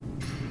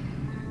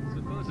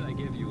Suppose I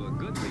give you a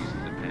good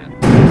reason to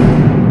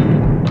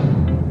pat.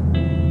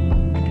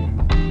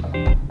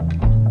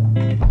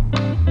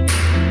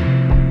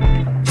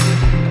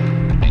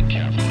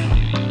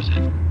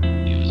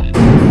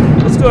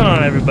 What's going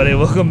on, everybody?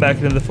 Welcome back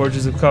into the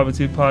Forges of Comic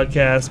 2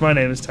 podcast. My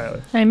name is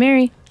Tyler. I'm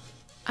Mary.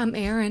 I'm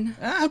Aaron.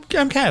 I'm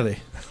Kylie.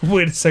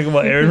 Wait a second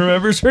while Erin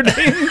remembers her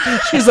name.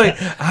 She's like,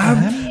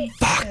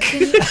 fuck.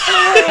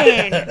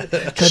 Aaron.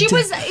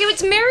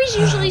 It's Mary's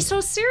usually so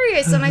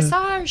serious, and I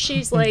saw her.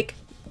 She's like,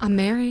 I'm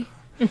Mary.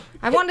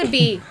 I want to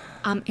be.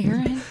 I'm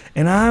Aaron.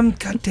 And I'm,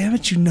 god damn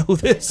it, you know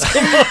this.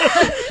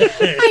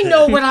 I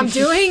know what I'm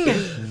doing.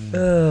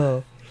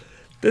 Oh.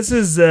 This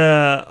is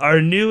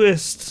our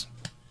newest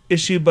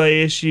issue by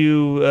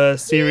issue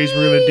series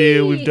we're going to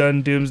do. We've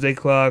done Doomsday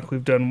Clock,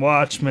 we've done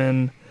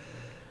Watchmen,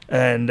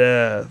 and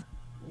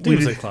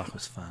Doomsday Clock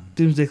was fun.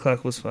 Doomsday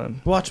Clock was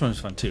fun. Watchmen was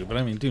fun too, but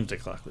I mean, Doomsday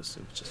Clock was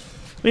just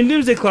fun. I mean,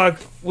 Doomsday Clock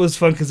was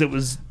fun because it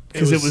was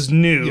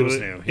new. It was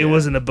new, It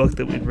wasn't a book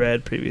that we'd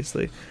read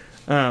previously.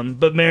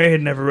 But Mary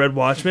had never read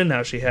Watchmen.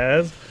 Now she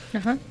has.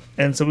 Uh-huh.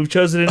 And so we've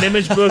chosen an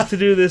Image book to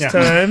do this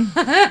time.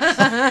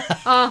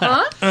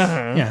 Uh-huh.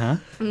 Yeah.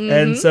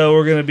 And so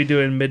we're going to be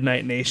doing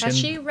Midnight Nation. Has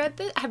she read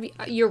this?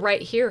 You're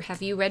right here.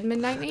 Have you read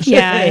Midnight Nation?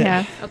 Yeah, I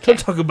have. Okay. Don't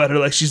talk about her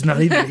like she's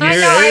not even here. I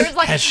know. I was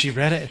like, Has she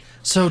read it?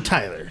 So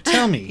Tyler,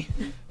 tell me,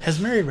 has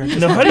Mary read it?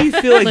 No, how do you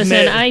feel like Listen,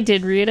 Mary? I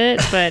did read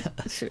it, but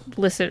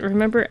listen,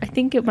 remember, I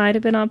think it might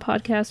have been on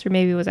podcast or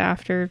maybe it was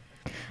after.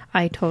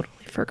 I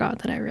totally forgot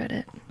that I read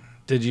it.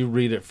 Did you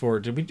read it for?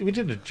 We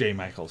did a J.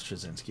 Michael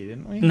Straczynski,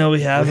 didn't we? No,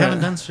 we haven't. We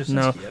haven't done Straczynski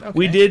No, yet. Okay.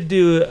 we did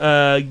do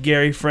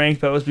Gary Frank.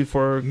 That was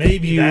before.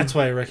 Maybe that's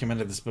why I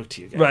recommended this book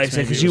to you guys. Right,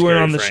 Maybe because it you was weren't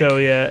Gary on the Frank. show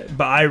yet,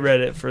 but I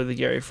read it for the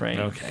Gary Frank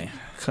Okay.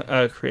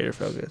 creator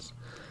focus.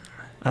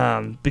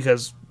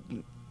 Because,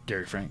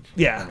 Gary Frank.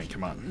 yeah, I mean,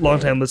 come on.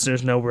 longtime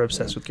listeners know we're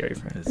obsessed with Gary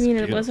Frank. It's I mean, it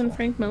beautiful. wasn't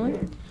Frank Miller?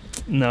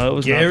 No, it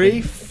was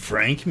Gary not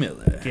Frank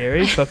Miller.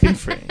 Gary fucking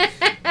Frank.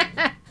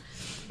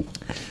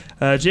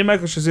 J.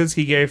 Michael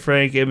Straczynski, Gary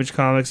Frank, Image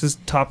Comics is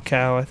top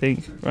cow, I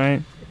think,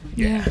 right?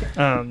 Yeah.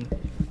 Um,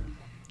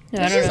 Yeah,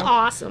 I this don't is know.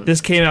 awesome.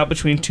 this came out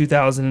between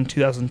 2000 and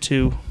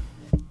 2002.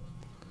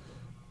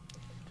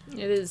 It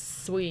is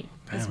sweet.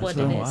 Is Man, what it's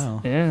it been a is.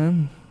 while. Yeah,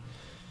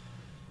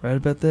 right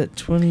about that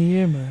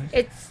 20-year mark.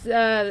 It's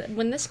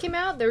when this came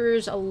out,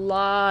 there's a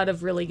lot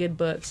of really good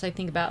books. I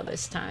think about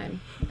this time,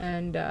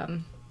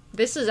 and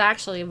this is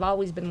actually have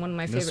always been one of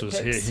my This favorite was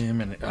picks. him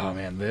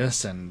and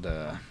this and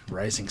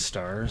Rising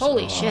Stars.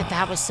 Holy shit,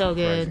 that was so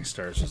good. Rising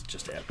Stars was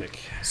just epic.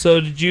 So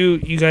did you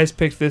guys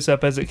pick this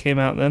up as it came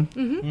out then?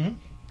 Mm-hmm.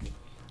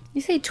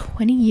 You say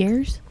 20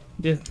 years?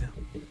 Yeah.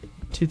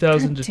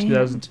 2000 to God damn.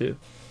 2002.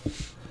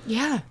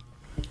 Yeah.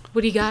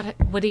 What do you got?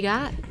 What do you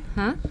got?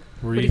 Huh?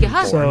 Were do you you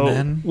got? born So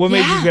then? what made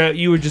you Yeah. grab?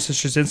 You were just a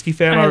Straczynski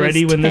fan I was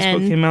already when this book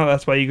 10. came out.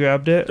 That's why you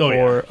grabbed it. Oh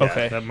or yeah,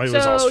 okay. That was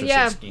all So,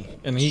 yeah. Straczynski,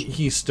 and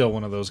he's still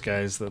one of those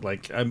guys that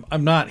like I'm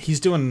not. He's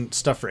doing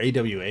stuff for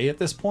AWA at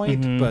this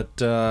point, Mm-hmm.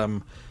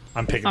 but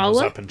I'm picking those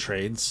Awa? up in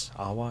trades.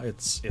 Awa,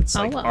 it's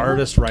like Awa.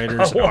 artists,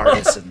 writers, and Awa.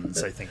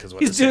 artisans. I think is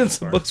what He's it doing stands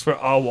some for. books for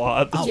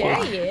Awa at this Yeah,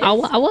 point. yeah.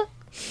 Awa, awa.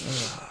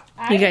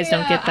 You guys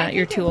don't get that. I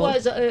You're think too it old.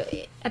 Was,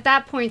 at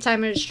that point in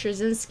time, it was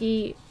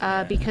Straczynski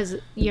because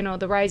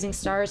the Rising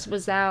Stars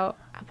was out.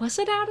 Was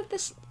it out at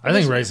this? I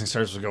think Rising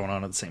Stars was going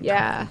on at the same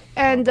Yeah, time.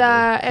 and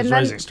then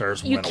Rising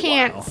Stars you went a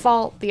can't while.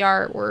 fault the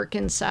artwork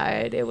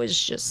inside. It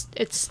was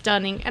it's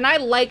stunning, and I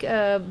like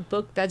a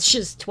book that's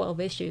just 12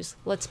 issues.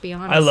 Let's be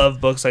honest. I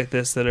love books like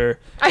this that are,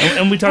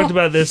 and we talked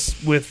about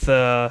this with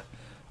our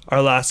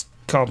last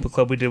comic book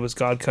club we did was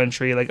God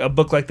Country. Like a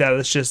book like that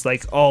that's just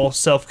like all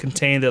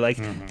self-contained. That like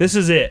this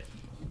is it.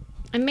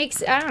 It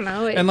makes I don't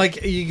know. And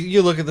like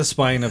you look at the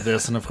spine of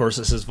this, and of course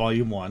this is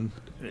volume 1.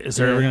 Is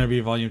there ever going to be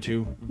a volume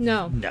 2?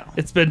 no. No.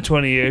 It's been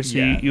 20 years, so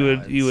Yeah,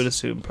 you would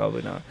assume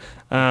probably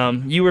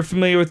not. You were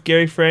familiar with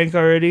Gary Frank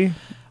already?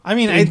 I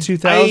mean, In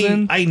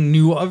 2000? I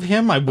knew of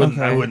him. I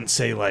Okay. wouldn't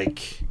say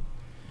like.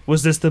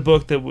 Was this the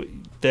book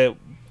that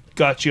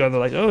got you on the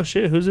like, oh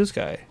shit, who's this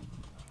guy?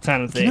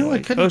 Kind of thing. You know, I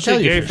like, couldn't oh tell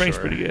shit, you Gary for Frank's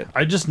sure. pretty good.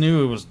 I just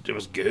knew it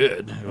was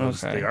good.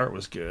 Okay. The art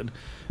was good.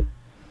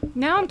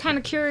 Now I'm kind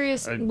of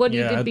curious what he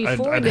did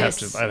before I'd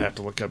this. I'd have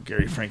to look up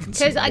Gary Frank and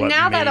see Because what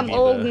now that I'm maybe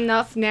old the-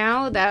 enough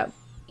now that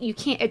you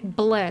can't, it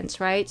blends,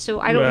 right? So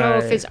I don't know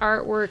if Right. his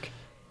artwork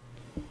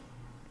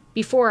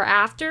before or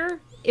after.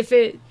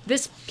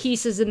 This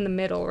piece is in the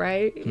middle,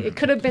 right? It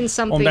could have been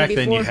something Well, back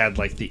before. then you had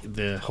like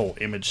the whole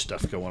image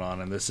stuff going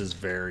on, and this is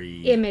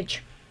very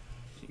image.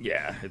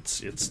 yeah. It's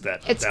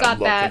that. It's that got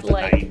look that, of the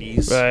like-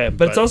 90s. Right,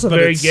 but it's also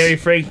very it's- Gary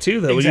Frank too,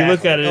 though. When you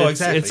look at it, Exactly. Oh, it's,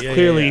 exactly. it's Yeah,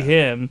 clearly yeah.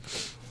 him.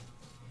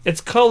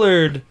 It's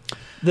colored.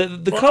 The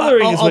Well,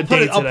 coloring is what put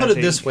dates it. I'll it. put I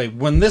it this think. way: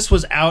 when this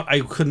was out, I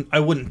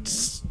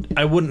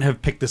wouldn't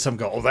have picked this up and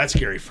go, "Oh, that's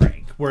Gary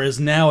Frank." Whereas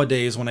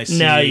nowadays, when I see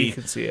Now you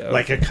can see it.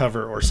 like a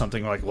cover or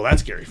something, like, "Well,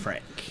 that's Gary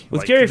Frank."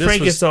 With Like, Gary this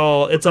Frank, was it's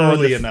all in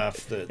early the,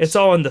 enough that It's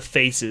all in the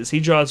faces. He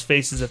draws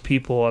faces of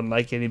people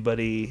unlike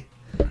anybody.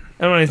 I'm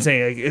not even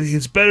saying like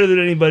it's better than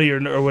anybody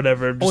or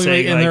whatever. I'm just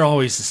saying, and like, they're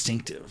always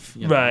distinctive,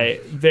 you know?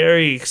 right,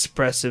 very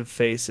expressive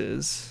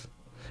faces.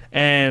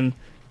 and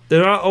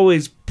they're not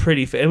always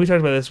pretty. And we talked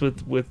about this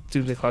with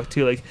Doomsday Clock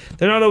too. Like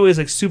they're not always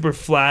like super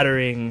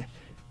flattering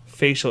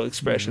facial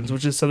expressions,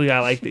 which is something I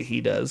like that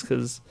he does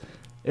because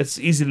it's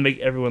easy to make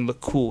everyone look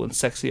cool and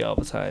sexy all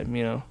the time.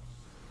 You know.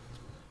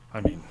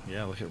 I mean,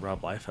 yeah. Look at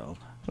Rob Liefeld.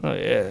 Oh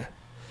yeah,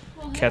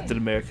 Well, Captain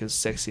America's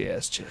sexy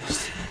ass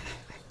chest.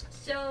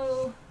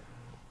 So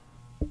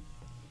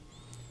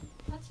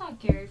that's not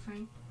Gary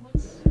Frank.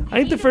 I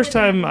think the first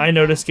time I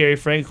noticed Gary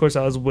Frank, of course,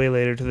 I was way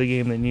later to the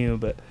game than you,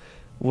 but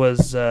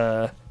was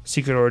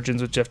Secret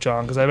Origins with Jeff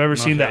John because I remember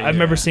seeing that. I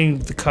remember seeing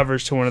the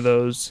covers to one of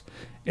those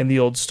in the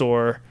old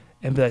store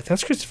and be like,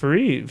 "That's Christopher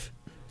Reeve."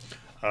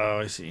 Oh,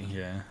 I see.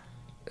 Yeah.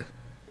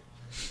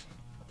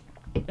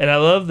 And I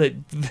love that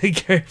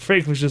Gary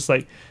Frank was just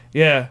like,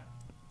 "Yeah,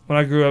 when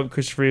I grew up,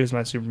 Christopher Reeve was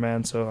my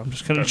Superman, so I'm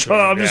just gonna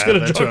draw. I'm just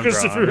gonna draw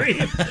Christopher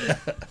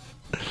Reeve."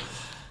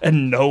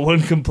 And no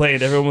one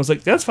complained. Everyone was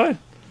like, "That's fine."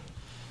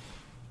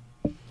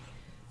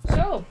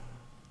 So,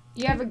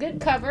 you have a good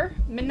cover,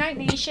 Midnight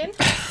Nation.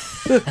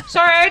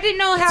 Sorry, I didn't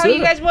know how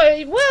you guys.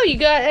 Well, you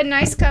got a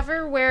nice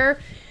cover where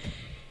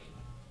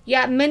you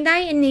got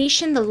Midnight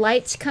Nation, the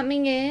lights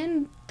coming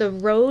in, the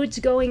roads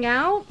going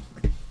out,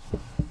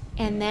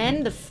 and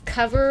then the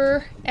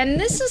cover. And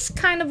this is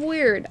kind of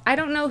weird. I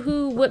don't know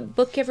what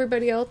book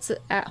everybody else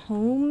at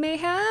home may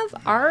have.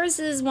 Ours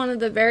is one of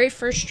the very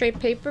first straight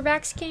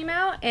paperbacks came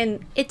out,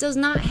 and it does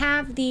not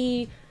have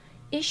the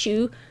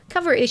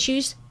cover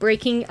issues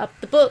breaking up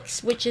the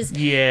books, which is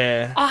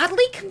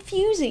oddly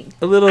confusing.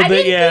 A little bit, I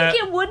didn't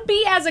think it would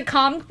be as a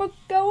comic book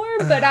goer,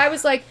 but I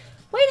was like,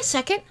 wait a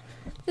second,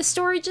 the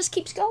story just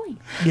keeps going.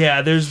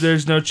 Yeah,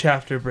 there's no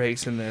chapter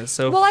breaks in this.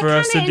 So Well, for I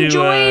us to kind do of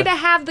enjoy to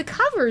have the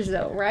covers,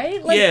 though,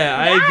 right? Like, yeah,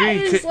 I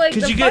agree. That is like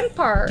the you fun get,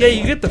 part. Yeah,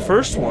 you get the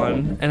first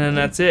one, and then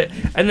that's it.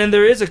 And then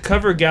there is a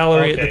cover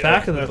gallery at the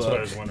back of the That's book, what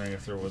I was wondering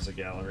if there was a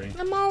gallery.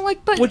 I'm all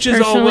like, but which is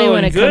all Personally, well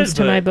when and it good. comes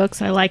to but my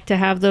books, I like to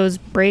have those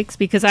breaks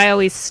because I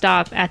always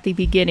stop at the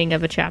beginning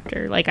of a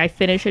chapter. Like I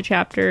finish a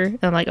chapter, and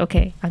I'm like,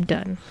 okay, I'm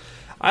done.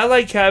 I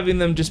like having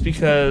them just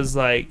because,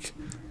 like,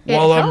 It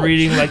while I'm helps.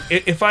 reading, like,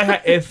 if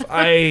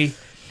I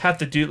have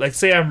to do, like,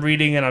 say I'm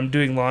reading and I'm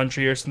doing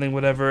laundry or something,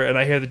 whatever, and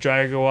I hear the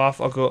dryer go off,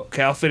 I'll go,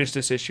 okay, I'll finish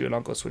this issue and I'll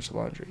go switch the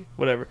laundry,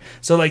 whatever.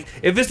 So, like,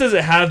 if this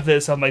doesn't have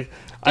this, I'm like,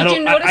 I Did don't.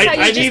 you notice how you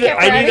I just need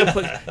kept I need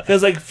writing? to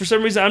because, like, for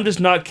some reason, I'm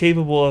just not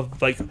capable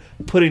of like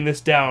putting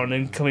this down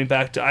and coming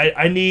back to.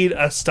 I need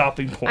a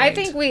stopping point. I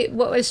think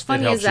what was It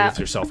funny helps is you that with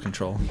your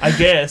self-control. I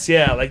guess,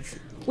 yeah, like.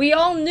 we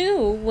all knew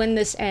when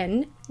this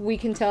end. We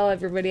can tell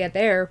everybody at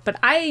there, but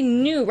I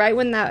knew right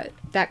when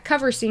that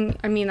cover scene.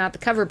 I mean, not the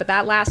cover, but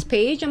that last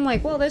page. I'm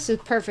like, well, this is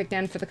perfect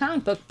end for the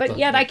comic book. But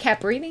yet I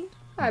kept reading.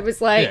 I was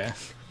like,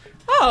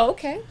 oh,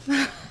 okay.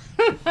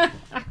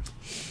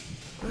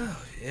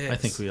 Yes. I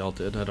think we all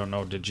did. I don't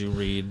know. Did you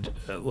read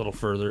a little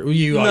further?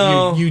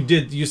 No. You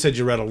did. You said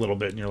you read a little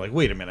bit, and you're like,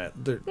 wait a minute.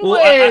 Well,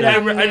 Wait I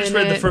a just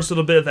read the minute. first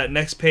little bit of that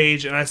next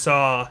page, and I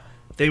saw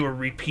they were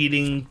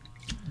repeating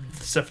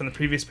stuff from the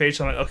previous page.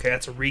 So I'm like, okay,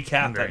 that's a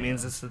recap. That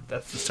means that's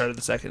the start of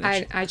the second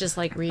issue. I just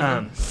like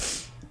reading.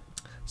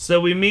 So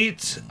we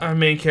meet our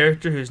main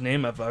character, whose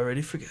name I've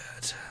already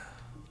forgot.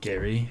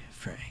 Gary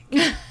Frank.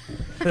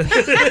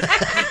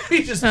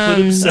 He just put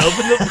himself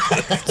in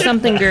the.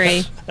 Something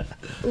gray.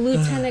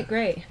 Lieutenant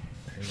Gray.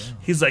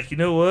 He's like, you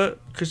know what?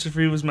 Christopher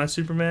Reeve was my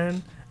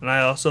Superman, and I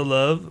also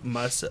love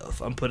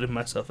myself. I'm putting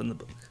myself in the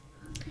book.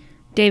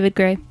 David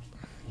Gray.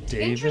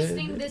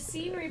 Interesting. The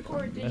scene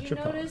report. Did you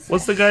notice?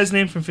 What's the guy's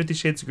name from 50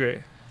 Shades of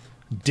Grey?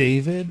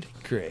 David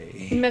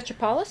Gray.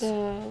 Metropolis?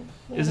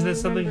 Isn't it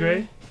something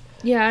Grey?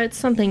 Yeah, it's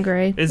something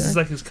gray. Is this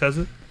like his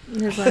cousin?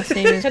 His last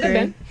name is Could have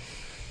Gray. been.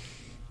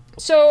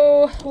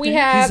 So we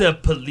have. He's a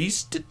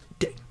police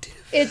detective.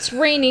 It's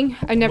raining.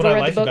 I never What I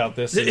read like the book. about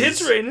this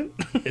It's is raining.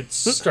 it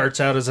starts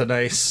out as a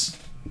nice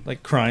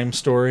like crime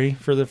story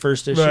for the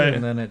first issue, Right.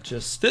 and then it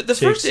just The first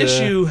takes a-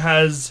 issue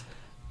has,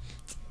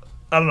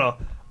 I don't know.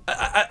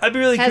 I'd be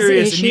really Has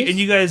curious, issues? and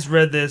you guys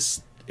read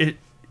this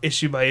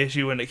issue by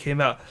issue when it came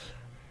out.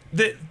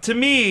 To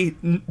me,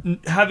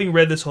 having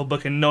read this whole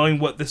book and knowing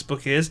what this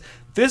book is,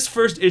 this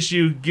first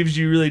issue gives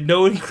you really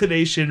no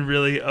inclination,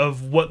 really,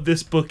 of what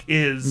this book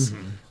is,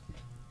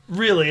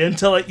 really,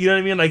 until, like, you know what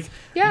I mean? Like,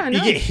 Yeah, I know.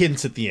 You get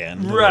hints at the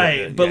end, a little right,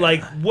 bit, but, yeah.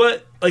 like,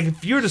 what, like,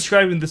 if you're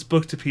describing this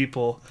book to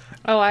people,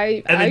 Oh,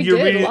 and then I you're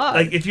did reading, a lot.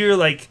 like, if you're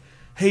like,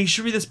 hey, you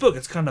should read this book,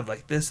 it's kind of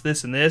like this,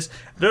 this, and this,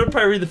 they'll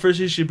probably read the first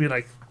issue and be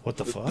like, what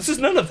the fuck? this is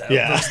none of that.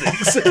 Yeah. Those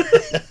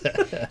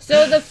things.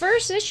 So the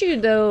first issue,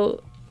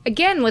 though,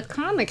 again with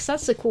comics,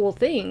 that's the cool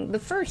thing. The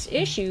first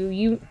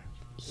issue,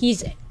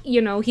 he's in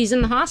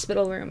the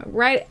hospital room,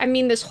 right? I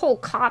mean, this whole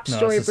cop No,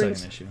 story it's the brings.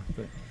 second issue.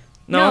 But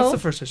No, it's the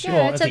first issue. Yeah,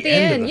 Well, it's at at the the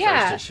end of end. the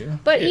Yeah, first issue.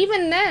 but Yeah.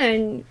 even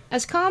then,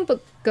 as comic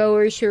book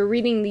goers who are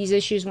reading these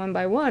issues one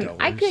by one,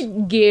 I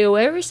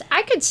Goers.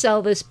 could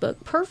sell this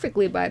book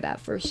perfectly by that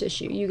first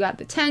issue. You got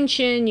the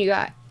tension, you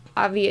got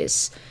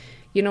obvious.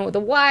 The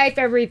wife,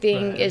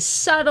 everything is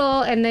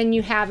subtle, and then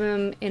you have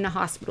him in a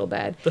hospital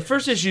bed. The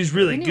first issue is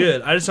really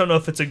good. I just don't know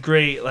if it's a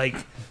great, like,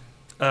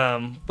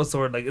 what's the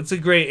word? Like, it's a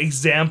great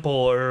example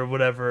or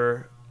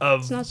whatever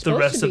of not the supposed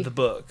rest to of be. the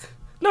book.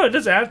 No, it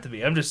doesn't have to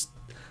be. I just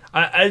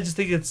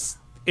think it's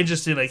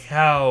interesting, like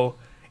how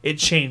it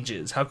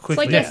changes, how It's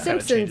quickly like it a kinda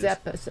Simpsons changes.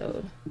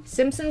 episode.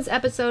 Simpsons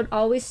episode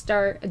always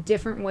start a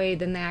different way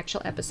than the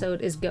actual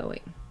episode is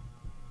going.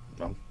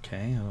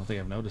 Okay, I don't think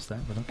I've noticed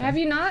that, but okay. Have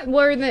you not?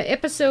 Where the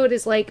episode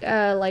is like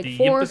The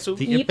four. episode?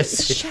 The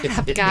episode. Shut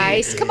up,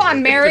 guys! Come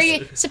on,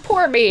 Mary,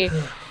 support me.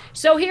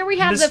 So here we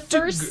have the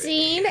Mr. first Gray.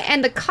 scene,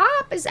 and the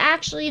cop is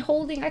actually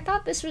holding. I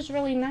thought this was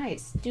really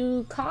nice.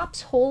 Do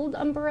cops hold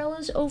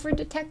umbrellas over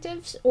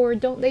detectives, or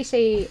don't they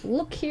say,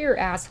 "Look here,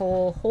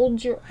 asshole,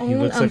 hold your He own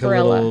looks like a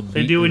umbrella"? little.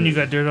 They do when you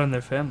got dirt on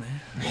their family.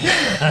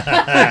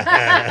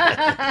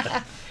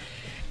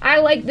 I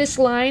like this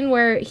line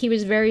where he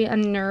was very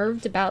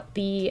unnerved about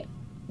the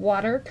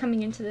water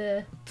coming into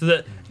the. So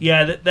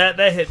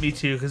that hit me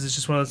too, because it's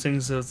just one of those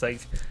things that was like,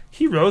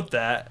 he wrote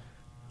that.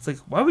 It's like,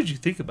 why would you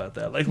think about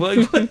that? Like what?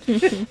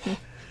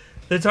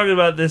 They're talking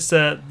about this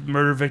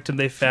murder victim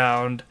they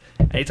found,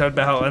 and he talked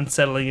about how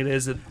unsettling it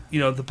is that, you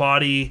know, the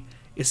body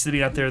is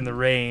sitting out there in the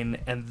rain,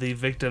 and the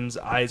victim's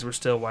eyes were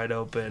still wide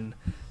open,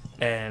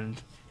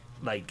 and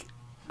like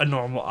a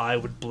normal eye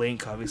would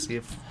blink, obviously,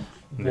 if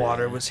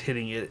water was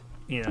hitting it,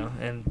 you know,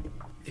 and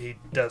he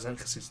doesn't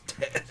because he's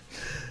dead.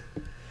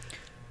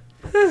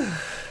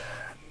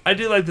 I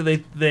do like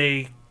that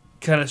they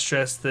kind of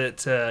stress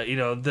that you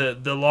know,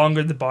 the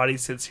longer the body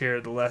sits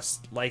here, the less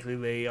likely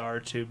they are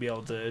to be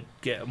able to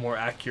get more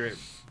accurate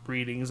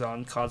readings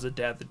on cause of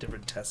death, the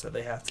different tests that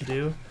they have to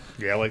do.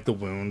 Yeah, like the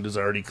wound is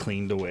already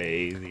cleaned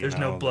away. There's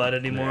no blood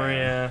anymore.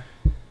 Yeah,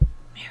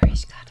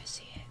 Mary's gotta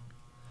see it.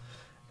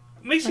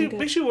 makes I'm you good.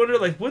 makes you wonder,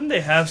 like, wouldn't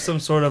they have some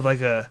sort of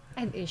like a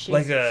I have issues.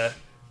 like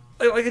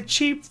a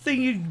cheap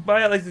thing you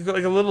buy, like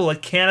a little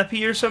like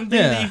canopy or something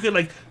that Yeah. you could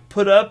like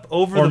put up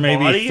over Or the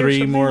maybe body, or 3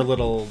 something? more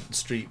little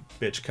street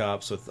bitch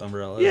cops with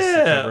umbrellas. to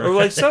Yeah, cover or it.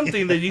 like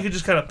something that you could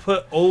just kind of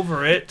put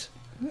over it.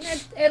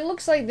 It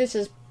looks like this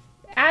is,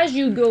 as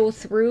you go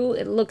through,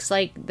 it looks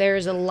like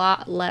there's a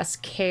lot less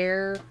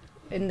care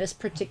in this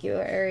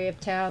particular area of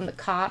town. The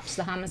cops,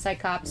 the homicide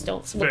cops, don't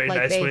It's a look very like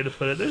nice they way to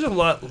put it. There's a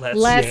lot less.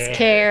 less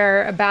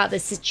care about the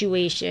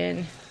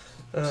situation.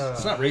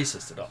 It's not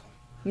racist at all.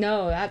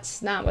 No,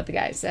 that's not what the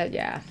guy said.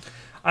 Yeah,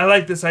 I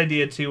like this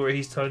idea too, where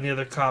he's telling the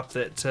other cop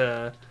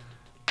that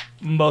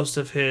most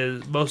of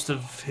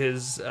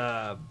his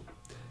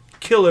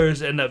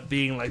killers end up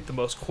being like the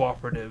most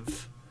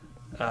cooperative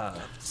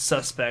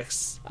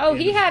suspects. Oh,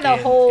 he had a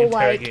whole,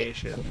 like-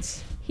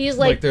 interrogations. he's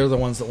Like, like, they're the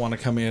ones that want to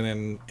come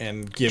in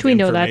and give Do we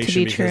know that to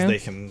information be because true? they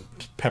can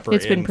pepper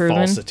It's been in proven.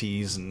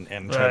 falsities and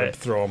try to Right.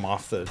 throw them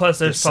off the. Plus,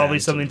 there's probably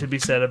descent something and- to be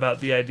said about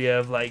the idea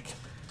of like,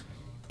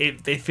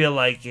 if they feel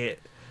like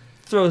it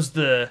throws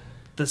the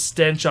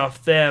stench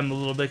off them a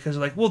little bit, because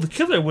they're like, well, the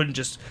killer wouldn't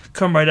just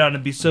come right out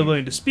and be so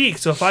willing to speak.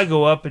 So if I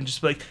go up and just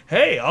be like,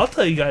 hey, I'll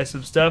tell you guys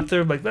some stuff,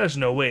 they're like, there's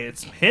no way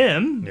it's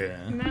him. Yeah.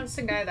 and that's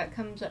the guy that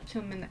comes up to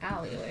him in the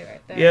alleyway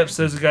right there. Yep.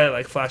 So there's a guy that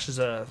like flashes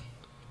a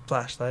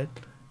flashlight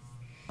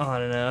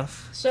on and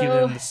off, So giving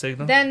him the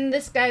signal. then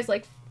this guy's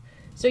like,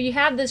 so you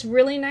have this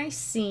really nice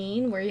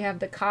scene where you have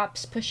the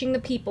cops pushing the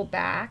people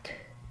back,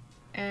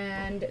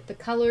 and the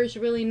color's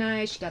really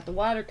nice. You got the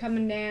water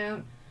coming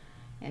down,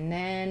 and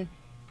then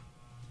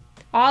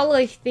all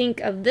I think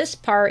of this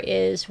part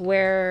is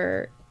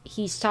where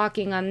he's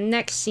talking on the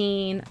next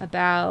scene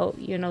about,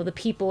 you know, the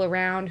people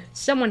around.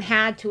 Someone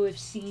had to have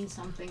seen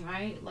something,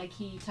 right? Like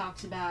he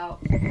talks about,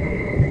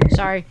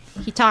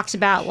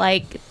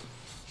 like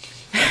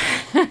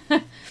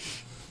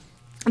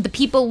the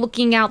people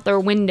looking out their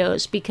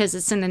windows because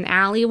it's in an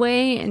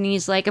alleyway, and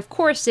he's like, of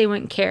course they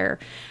wouldn't care.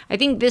 I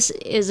think this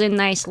is a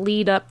nice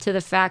lead up to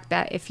the fact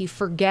that if you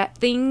forget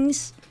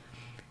things,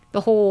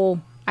 the whole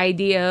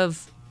idea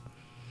of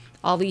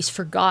all these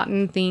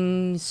forgotten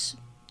things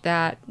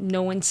that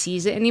no one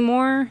sees it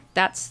anymore,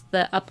 that's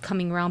the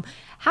upcoming realm.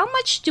 How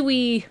much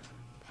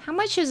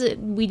is it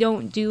we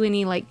don't do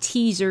any like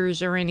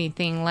teasers or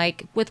anything?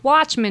 Like with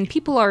Watchmen,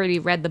 people already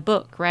read the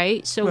book,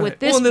 right? So Right. with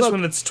this well, in this book,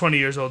 one, it's 20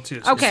 years old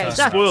too. So Okay, it's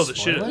so- spoil the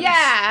shit. Spoiler?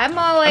 yeah, I'm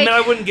all I like, mean,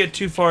 I wouldn't get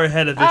too far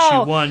ahead of Oh,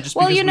 issue 1, just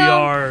well, because you we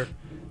know, are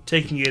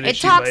taking it. it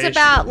issue talks by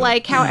about issue.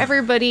 like how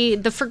everybody,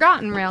 the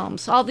forgotten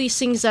realms, all these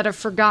things that are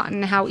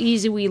forgotten, how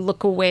easy we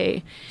look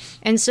away.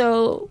 And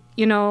so,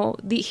 you know,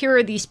 here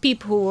are these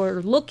people who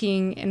are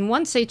looking, and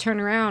once they turn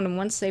around and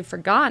once they've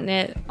forgotten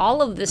it,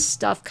 all of this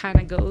stuff kind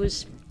of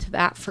goes to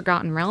that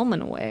forgotten realm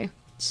in a way.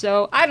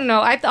 So, I don't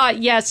know. I thought,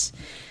 yes,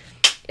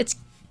 it's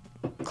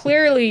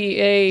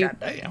clearly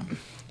Damn.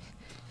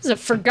 it's a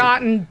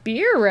forgotten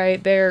beer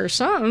right there or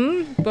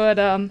something, but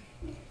Wait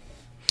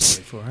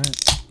for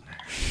it.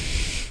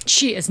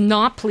 she is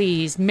not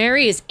pleased.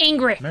 Mary is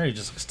angry. Mary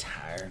just looks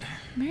tired.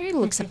 Mary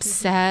looks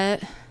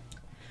upset.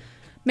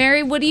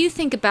 Mary, what do you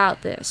think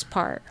about this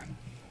part?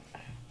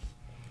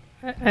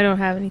 I don't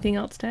have anything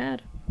else to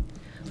add.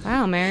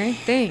 Wow, Mary,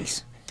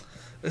 thanks.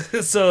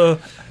 So,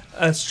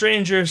 a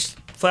stranger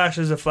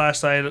flashes a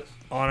flashlight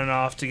on and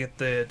off to get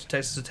the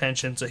detective's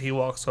attention, so he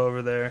walks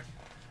over there.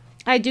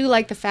 I do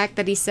like the fact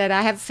that he said,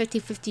 I have a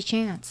 50-50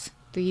 chance.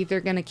 They're either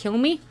going to kill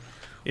me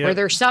Yep. Where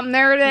there's something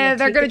there that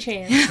they're gonna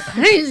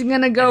he's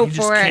gonna go He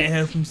just for can't it.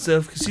 help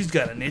himself because he's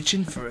got an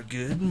itching for a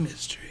good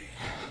mystery.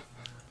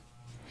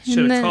 Should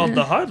have Nah. called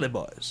the Hardley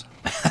Boys.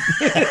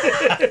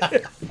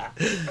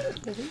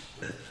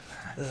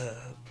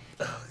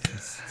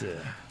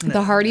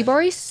 The Hardy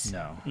Boys.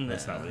 No,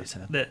 that's not what he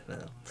said. No,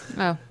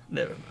 Oh,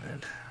 never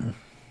mind.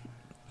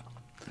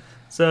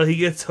 So he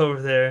gets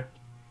over there,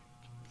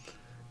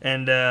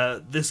 and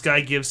this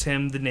guy gives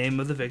him the name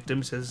of the victim.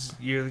 He says,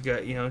 "You're the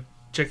guy,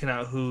 checking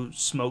out who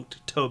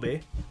smoked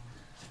Toby."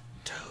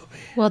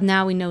 well,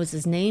 now he knows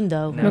his name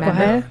though. Now,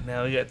 Remember?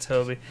 now we got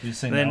Toby. You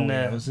saying Then,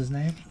 now he knows his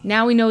name?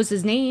 Now he knows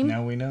his name.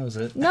 Now he knows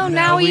it. No, Now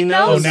now he we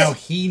know. Oh, knows. now it.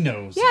 he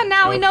knows. Yeah, it.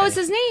 now he Okay. knows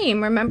his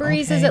name. Remember,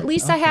 he says, Okay, "At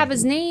least I have okay.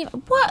 his name."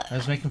 What? I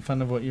was making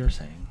fun of what you were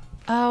saying.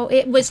 Oh,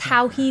 it was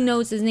how he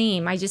knows his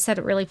name. I just said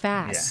it really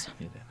fast.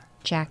 Yeah, you did.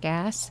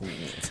 Jackass.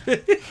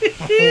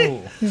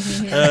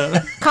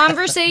 Oh.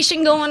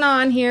 Conversation going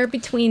on here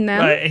between them.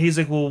 Right, and he's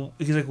like, well,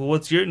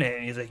 what's your name?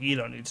 And he's like, you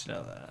don't need to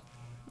know that.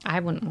 I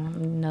wouldn't want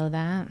to know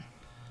that.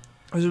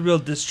 There's a real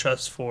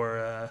distrust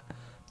for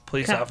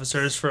police Cops.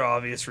 officers for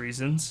obvious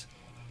reasons.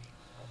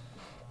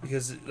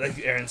 Because, like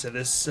Aaron said,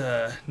 this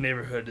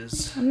neighborhood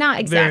is Not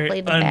exactly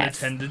very the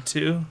best. unattended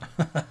to.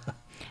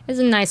 It's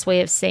a nice way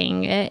of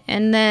saying it.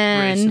 And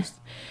then Racist.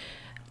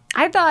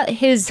 I thought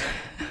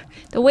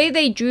the way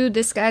they drew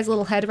this guy's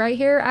little head right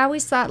here, I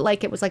always thought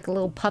like it was like a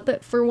little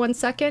puppet for 1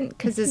 second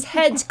because his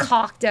head's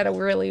cocked at a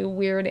really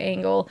weird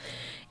angle.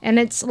 And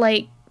it's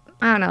like,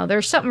 I don't know,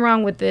 there's something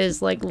wrong with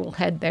his like little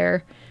head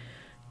there.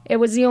 It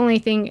was the only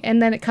thing.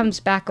 And then it comes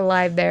back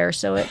alive there.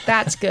 So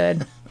that's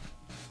good.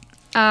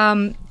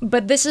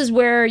 But this is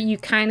where you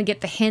kind of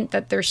get the hint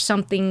that there's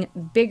something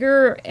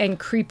bigger and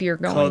creepier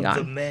going Called on.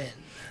 the men.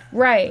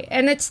 Right.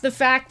 And it's the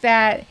fact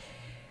that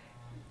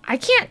I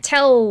can't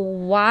tell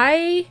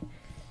why.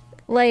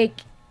 Like,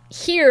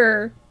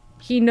 here,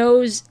 he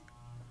knows.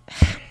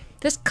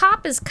 This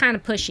cop is kind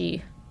of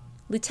pushy.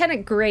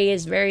 Lieutenant Gray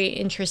is very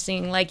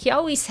interesting. Like, he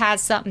always has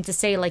something to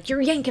say, like,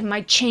 you're yanking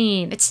my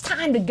chain. It's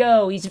time to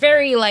go. He's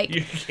very, like.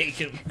 You're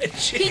taking my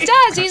shit. He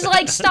does. He's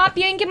like, stop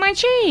yanking my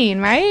chain,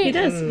 right? He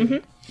does.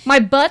 Mhm. My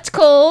butt's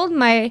cold,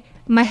 my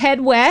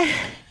head wet.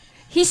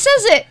 He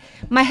says it.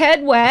 My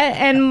head wet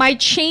and my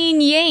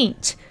chain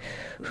yanked.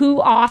 Who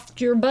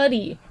offed your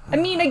buddy? I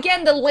mean,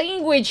 again, the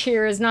language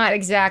here is not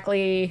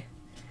exactly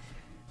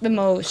the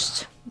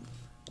most.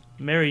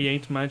 Mary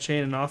yanked my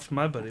chain and offed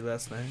my buddy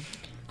last night.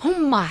 Oh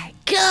my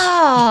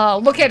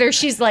god! Look at her.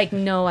 She's like,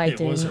 no, I It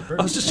was her didn't. birthday.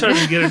 I was just trying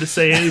to get her to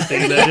say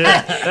anything.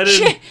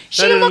 That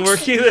didn't looks-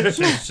 work either.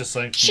 It's just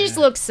like She's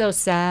looks so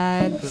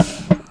sad.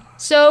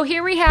 So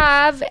here we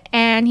have,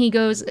 and he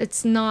goes,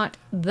 it's not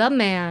the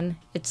man,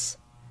 it's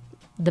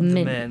the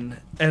men. Men.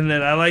 And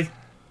then I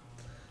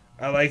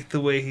like the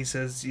way he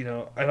says,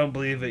 I don't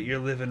believe it. You're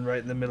living right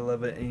in the middle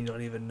of it and you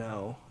don't even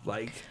know.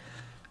 Like,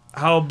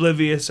 how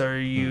oblivious are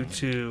you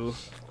to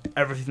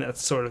everything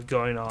that's sort of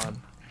going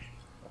on?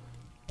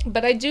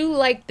 But I do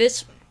like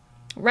this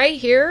right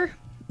here.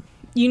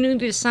 You knew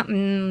there's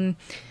something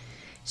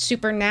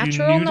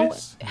supernatural. You No,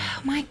 nudist?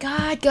 oh my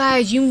god,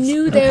 guys, you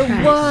knew there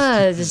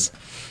was.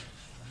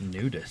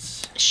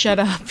 nudist. Shut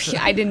up!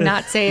 I did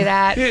not say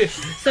that.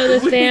 So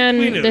this we van,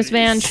 know this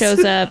van these.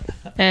 shows up,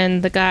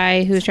 and the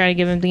guy who's trying to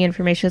give him the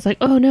information is like,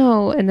 "Oh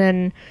no!" And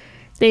then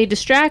they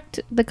distract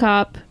the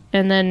cop,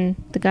 and then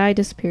the guy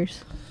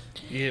disappears.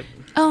 Yep.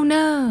 Oh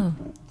no!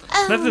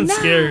 Oh, Nothing no.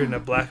 scarier than a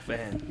black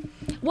van.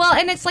 Well,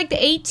 and it's like the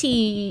AT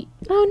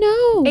Oh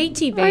no!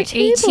 van, Our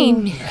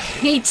table.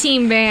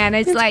 18 van.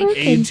 It's like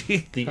broken.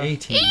 The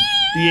 18.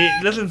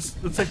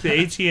 It's like the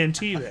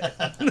AT&T van.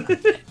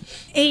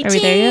 18. Are we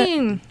there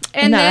yet?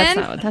 And no,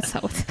 then that's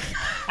not what.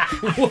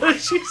 What did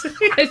she say?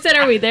 I said,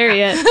 "Are we there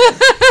yet?"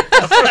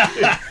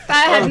 that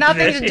had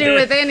nothing to do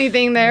with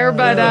anything there,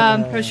 but I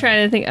was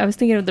trying to think. I was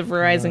thinking of the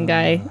Verizon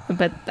guy,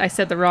 but I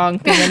said the wrong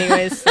thing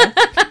anyways. So.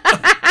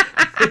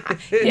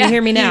 Can you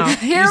hear me now?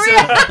 here we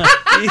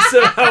are. You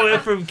somehow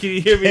went from "Can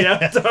you hear me now?"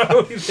 to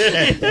 "Are we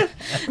there yet?"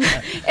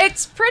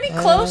 It's pretty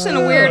close in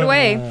a weird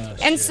way.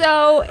 And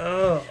so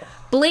Oh.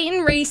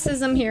 blatant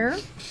racism here,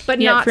 but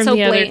Yeah, not from so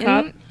the other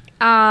blatant.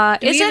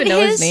 Do Is we even it know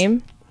his? his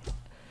name?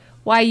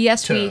 Why?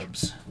 Yes,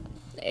 Tubbs.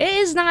 It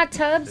is not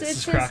Tubbs. This it's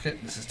is his.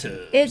 Crockett. This is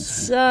Tubbs.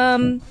 It's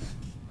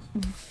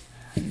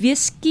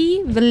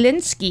Visky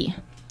Valinsky.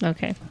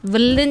 Okay.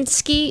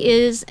 Valinsky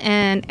is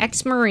an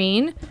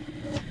ex-Marine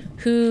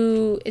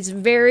who is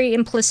very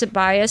implicit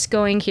bias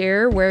going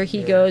here, where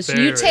he goes,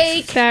 very you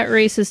take, Fat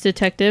racist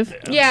detective.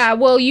 yeah,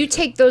 well, you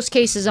take those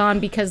cases on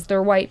because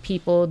they're white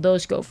people,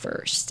 those go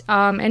first.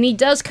 And he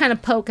does kind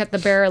of poke at the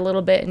bear a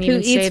little bit and Who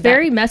even say eats that.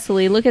 very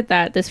messily. Look at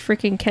that. This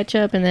freaking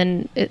ketchup, and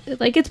then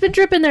it's been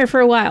dripping there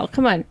for a while.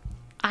 Come on.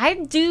 I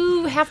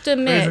do have to He's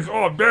admit, like,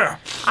 "Oh, yeah.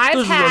 I've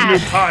This is a new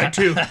had pie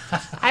too."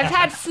 I've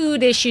had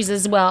food issues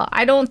as well.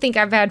 I don't think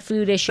I've had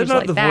food That's issues not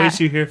like the that. voice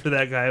you hear for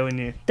that guy when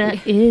you.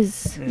 That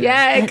is.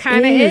 Yeah, it That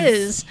kind of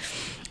is.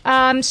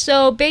 is.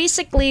 So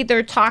basically,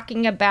 they're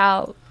talking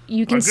about,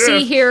 you can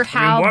see here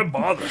how why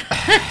bother?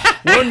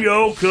 One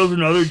yo kills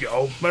another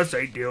yo. That's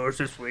 8 dealers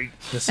this week.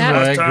 This is where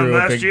I time grew a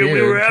last big year, we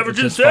beard. were It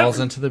averaging just 7. falls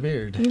into the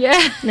beard.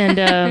 yeah.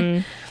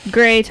 And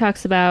Gray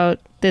talks about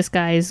this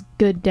guy's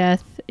good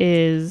death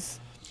is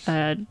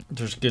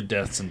There's good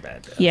deaths and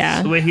bad deaths.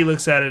 yeah. The way he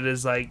looks at it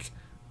is like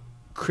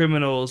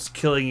criminals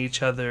killing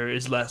each other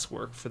is less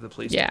work for the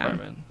police Yeah.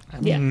 department.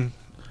 Yeah.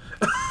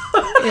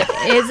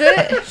 Is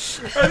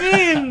it? I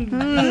mean,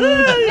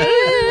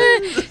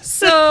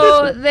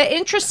 So the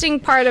interesting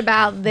part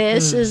about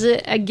this is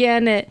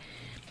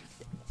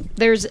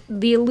there's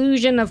the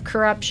illusion of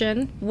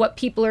corruption, what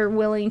people are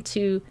willing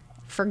to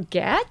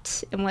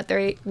forget and what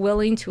they're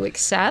willing to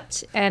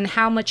accept, and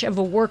how much of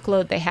a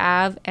workload they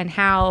have, and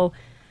how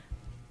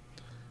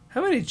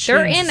how many chins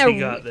they're in he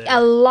got there?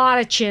 a lot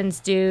of chins,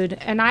 dude.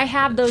 And I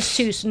have those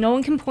too, so no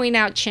one can point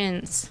out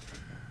chins.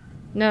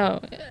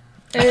 No.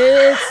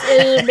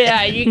 It's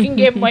yeah, you can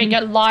get like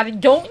a lot of,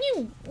 don't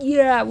you?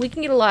 Yeah, we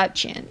can get a lot of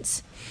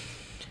chins.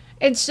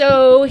 And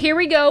so here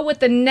we go with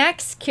the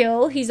next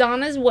kill. He's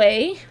on his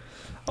way.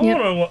 I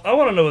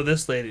want to know what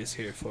this lady's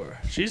here for.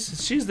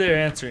 She's there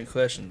answering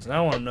questions, and I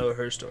want to know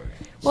her story.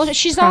 Well,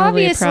 she's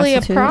Probably a obviously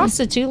a prostitute.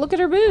 prostitute. Look at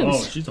her boobs.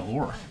 Oh, she's a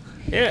whore.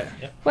 Yeah.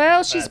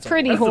 Well, she's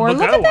pretty that's the whore. book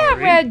Look I at that wanna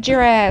read. red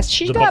dress.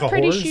 She's The got Book of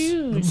pretty Whores?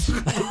 shoes.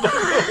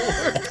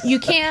 You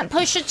can't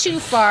push it too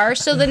far.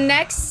 So the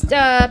next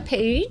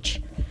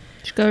page,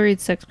 Just go read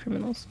Sex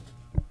Criminals.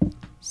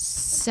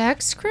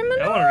 sex I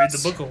criminals. want to read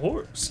the Book of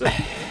Horrors.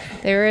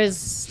 There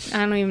is, I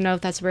don't even know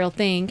if that's a real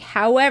thing.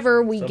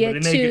 However, we Somebody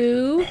get make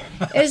to,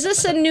 is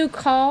this a new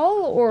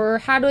call, or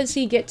how does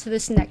he get to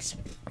this next?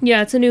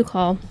 Yeah, it's a new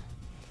call.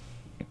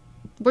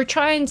 We're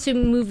trying to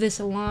move this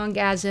along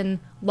as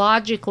in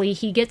logically,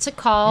 he gets a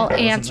call,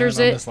 answers Wasn't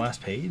that on it. this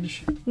last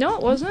page? No,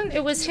 it wasn't.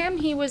 It was him.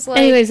 He was like,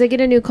 Anyways, they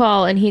get a new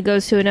call and he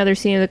goes to another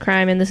scene of the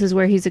crime, and this is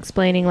where he's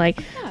explaining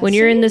like when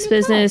you're see, in this new call.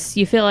 business,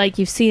 you feel like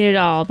you've seen it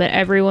all, but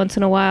every once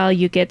in a while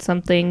you get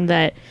something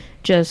that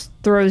just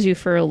throws you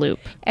for a loop.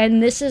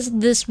 and this is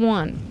this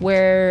one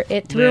where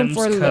it threw him Limbs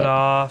for a cut loop. Oh,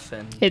 off,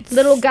 and It's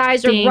Little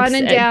guys are stinks,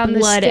 running down the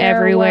blood stairwell.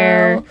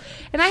 everywhere.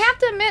 And I have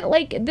to admit,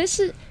 like, this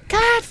is,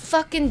 God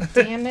fucking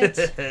damn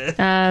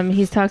it.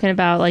 He's talking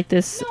about like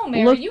this No,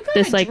 Mary, look, you gotta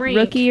this like drink.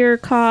 rookie year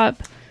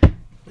cop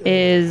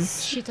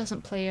is She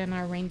doesn't play in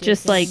our reindeer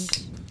just like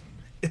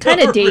game.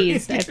 kind of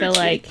dazed. I feel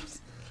like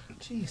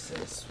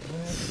Jesus.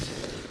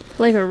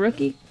 like a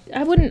rookie.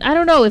 I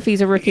don't know if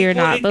he's a rookie or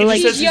not, but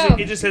like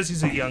it just says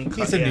he's a young.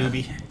 He's a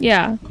newbie.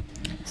 yeah.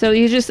 So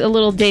he's just a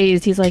little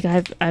dazed. He's like,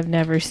 I've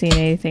never seen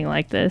anything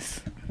like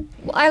this.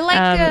 Well, I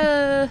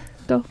like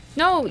Go.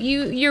 No,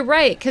 you're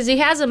right, because he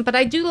hasn't, but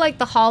I do like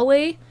the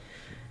hallway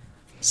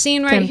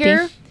scene right Empty.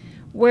 here,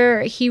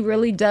 where he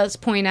really does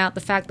point out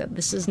the fact that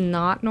this is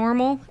not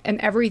normal,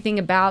 and everything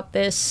about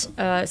this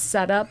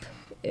setup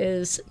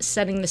is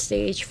setting the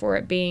stage for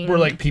it being... Where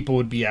like people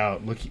would be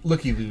out,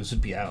 looky-loos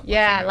would be out.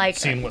 Yeah, like-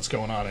 seeing what's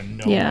going on and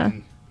no Yeah.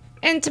 one.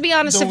 And to be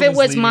honest, No if it one's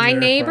was leaving my their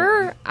neighbor,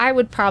 apartment. I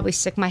would probably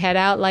stick my head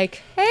out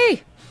like,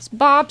 hey, is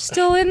Bob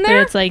still in But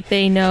there? it's like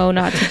they know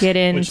not to get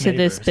into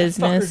this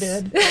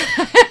business.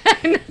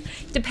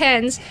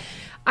 Depends.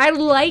 I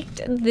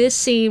liked this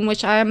scene,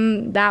 which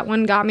that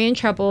one got me in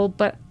trouble,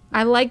 but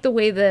I like the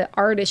way the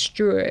artist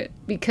drew it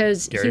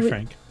because Gary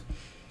Frank.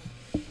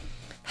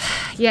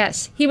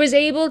 Yes, he was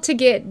able to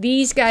get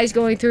these guys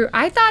going through.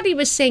 I thought he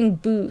was saying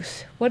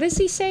booth. What is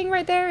he saying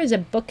right there? Is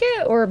it book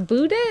it or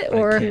boot it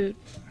or? Boot.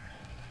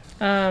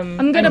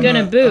 I'm gonna boot.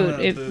 gonna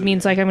It boot.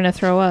 means like I'm gonna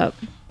throw up.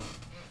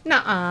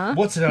 Nuh-uh.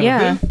 What's it on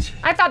Yeah. a boot?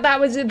 I thought that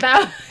was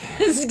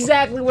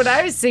exactly what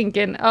I was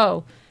thinking.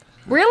 Oh,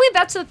 really?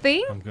 That's a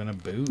thing? I'm gonna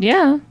boot.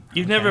 Yeah.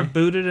 You've never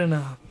booted in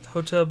a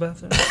hotel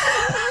bathroom?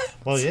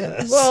 Well,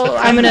 yes. Well,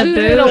 I'm I gonna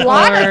booted boot a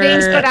lot of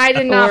things, or- but I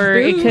did not Or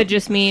boot. it could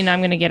just mean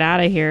I'm gonna get out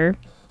of here.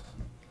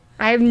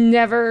 I didn't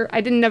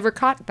never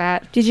caught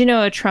that. Did you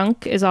know a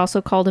trunk is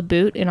also called a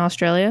boot in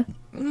Australia?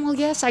 Well,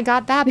 yes, I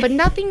got that, but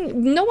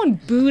no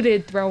one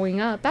booted throwing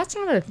up. That's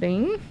not a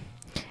thing.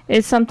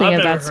 It's something I've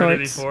of never that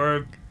heard it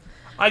sort. before.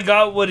 I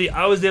got what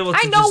I was able to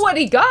I know just- what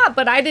he got,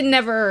 but I didn't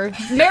never.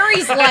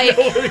 Mary's like,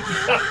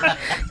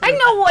 I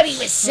know what he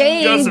was Got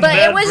saying, some but it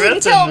bad wasn't breath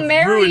until and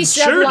Mary ruined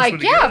said, shirts like,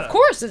 when he yeah, got of it.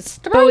 course, it's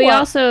throw But we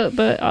up.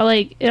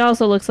 like it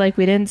also looks like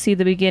we didn't see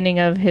the beginning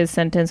of his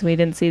sentence. We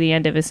didn't see the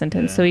end of his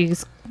sentence. So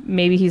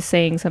maybe he's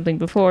saying something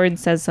before and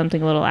says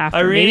something a little after.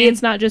 Maybe Irene,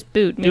 it's not just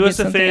boot. Maybe Do it's us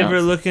a something favor,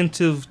 else. look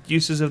into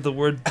uses of the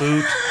word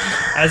boot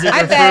as it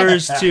I bet.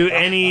 refers to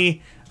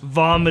any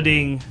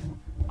vomiting.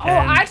 Oh,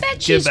 I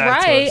bet she's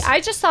back to right. us. I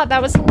just thought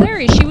that was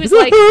hilarious. She was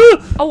like,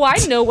 oh, I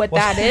know what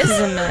that This is is.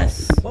 a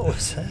mess. What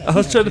was that? I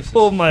was trying to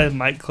pull my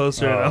mic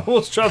closer and I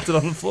almost dropped it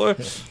on the floor.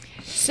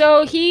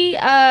 So he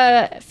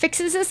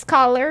fixes his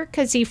collar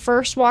because he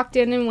first walked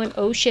in and went,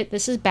 oh shit,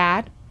 this is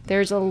bad.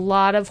 There's a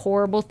lot of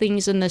horrible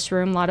things in this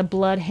room, a lot of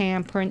blood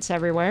handprints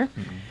everywhere.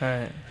 All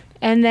right.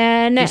 And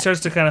then He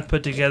starts to kind of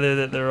put together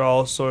that they're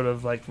all sort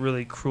of like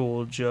really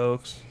cruel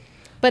jokes.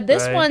 But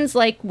this Right. one's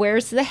like,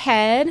 where's the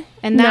head?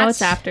 And No, that's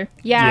it's after.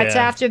 Yeah, it's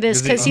after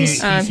this because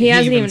he's He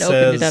hasn't even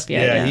opened it up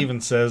yet, Yeah, yeah. he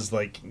even says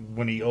like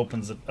when he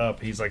opens it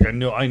up, he's like, I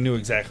knew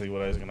exactly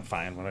what I was gonna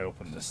find when I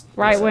opened this.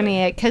 right this when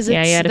up." because Yeah,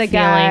 it's he had a the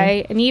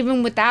guy, and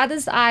even without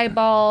his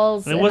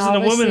eyeballs, And it wasn't a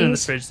all those woman in the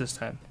things, fridge this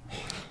time.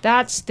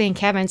 That's thank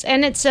heavens.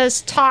 And it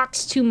says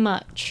talks too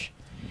much.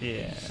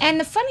 Yeah. And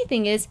the funny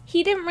thing is,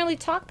 he didn't really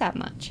talk that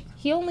much.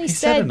 He only He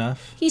said, said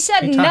enough. He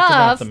said He talked about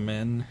enough. the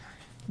men.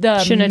 The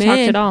Shouldn't have talked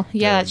men. at all.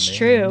 Yeah, The that's men.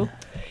 true.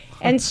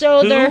 And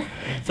so they're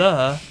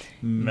The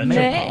men.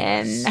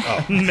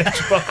 Metropolitan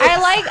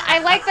I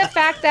like the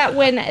fact that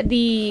when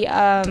the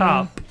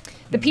top.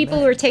 the people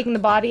who are taking the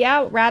body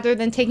out, rather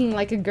than taking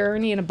like a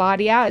gurney and a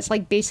body out, it's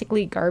like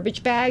basically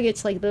garbage bag.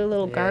 It's like the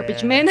little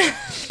garbage Yeah. men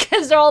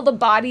because all the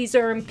bodies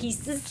are in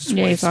pieces.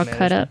 Yeah, he's all waste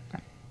cut up.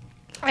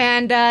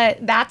 And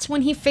that's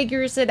when he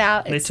figures it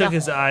out. They It's took the-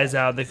 his eyes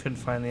out. They couldn't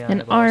find the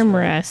An eyeballs.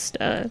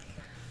 armrest,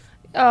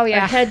 Oh a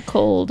yeah, head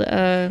cold,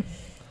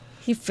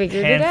 he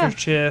figured it out.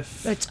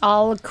 Handkerchief. It's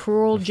all a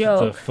cruel The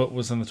joke. foot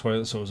was in the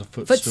toilet, so it was a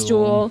footstool.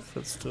 Footstool.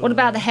 Footstool. What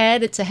about the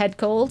head? It's a head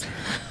cold.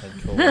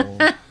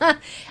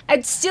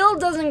 It still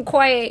doesn't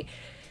quite.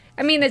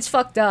 I mean, it's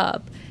fucked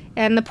up.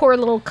 And the poor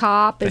little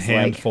cop The is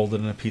hand like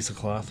folded in a piece of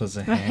cloth as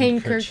a a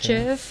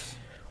handkerchief.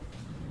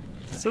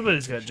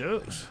 Somebody's got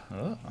jokes.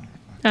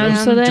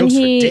 so then jokes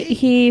for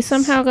he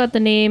somehow got the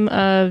name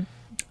of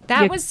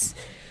That Yak- was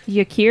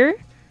Yakir.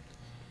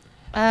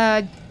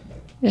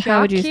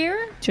 How would you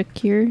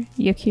Jakir?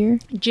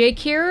 Yakir?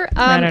 Jakir.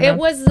 I don't know. It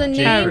was the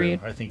J. name. Crew.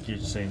 I think you're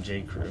saying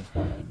J. Crew.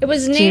 It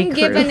was the J. name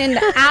Crew. given in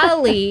the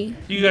alley.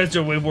 You guys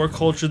are way more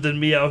cultured than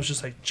me. I was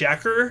just like,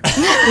 Jacker? Is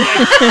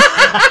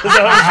that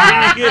how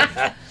I was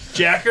reading it?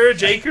 Jacker?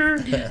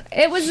 Jaker?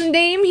 It was the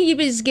name he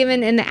was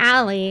given in the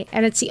alley,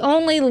 and it's the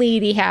only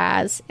lead he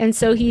has. And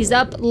so he's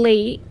up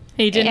late.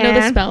 He didn't know the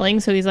And- spelling,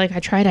 so he's like, I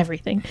tried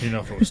everything. You know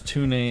if it was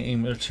two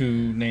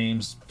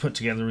names put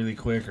together really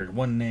quick or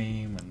one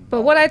name. And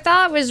But what I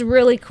thought was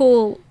really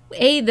cool,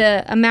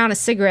 the amount of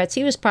cigarettes.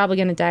 He was probably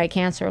going to die of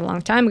cancer a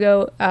long time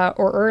ago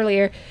or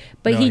earlier.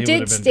 But No, he would did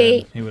have been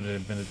state dead. He would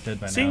have been dead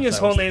by now. Seeing if his that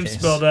whole was the name case.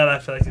 spelled out, I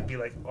feel like it'd be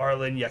like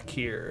Arlen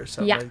Yakir or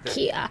something like that.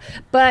 Yakia.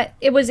 But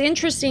it was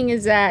interesting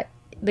is that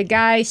the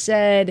guy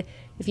said,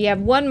 if you have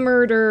one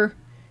murder,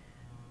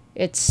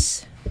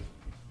 it's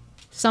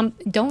some.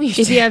 Don't you?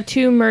 If you have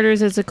 2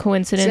 murders, it's a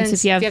coincidence.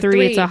 Since If you have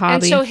 3, it's a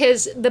hobby. And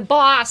so the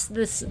boss,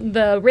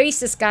 the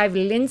racist guy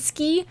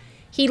Valinsky,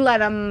 he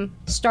let him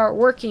start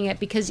working it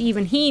because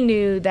even he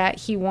knew that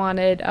he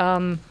wanted.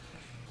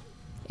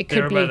 It They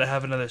could were be about to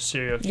have another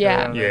serial killer.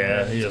 Yeah. on their Yeah,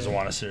 hands. he doesn't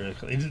want a serial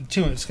killer.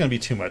 It's going to be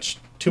too much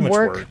Work.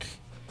 work.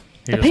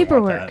 The He doesn't want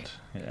paperwork. that.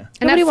 Yeah. And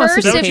Nobody at wants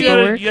to first, do Don't if you you,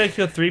 gotta, paperwork. you gotta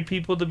kill 3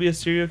 people to be a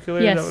serial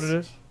killer? Yes. Is that what it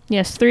is?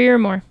 Yes, 3 or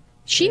more.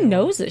 she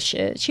knows this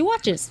shit. She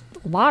watches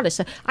a lot of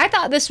stuff. I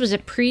thought this was a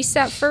priest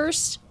at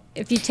first.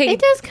 If you take It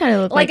does kind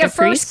of look like like at a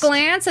first priest.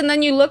 glance, and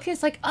then you look,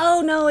 it's like,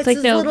 oh no, it's like,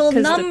 this no, little 'cause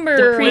the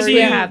number. priest When would do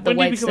you, have the when do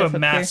white you become stuff a up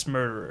mass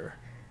murderer?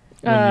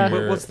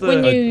 When what's the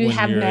when you when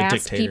have you're a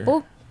masked dictator.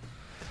 people.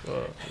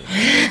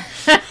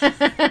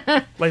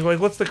 Like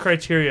what's the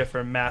criteria for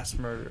a mass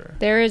murderer?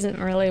 There isn't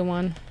really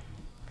one.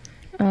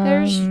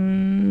 There's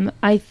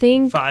I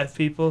think 5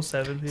 people,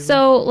 7 people?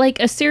 so. Like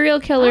a serial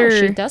killer. oh,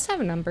 she does have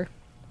a number.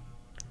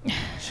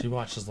 She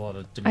watches a lot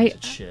of I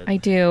demented shit. I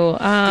do.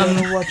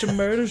 Wanna watch a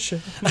murder show.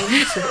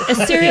 A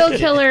serial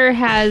killer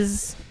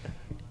has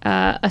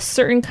a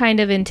certain kind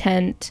of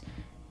intent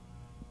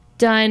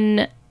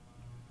done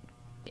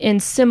in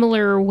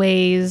similar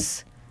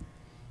ways.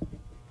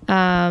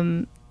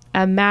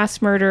 A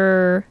mass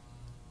murderer.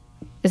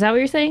 Is that what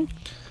you're saying?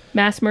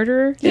 Mass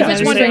murderer? Yeah, Is that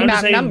Just what you're wondering saying? I'm just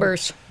about saying-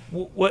 numbers.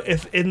 What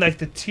if in like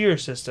the tier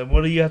system?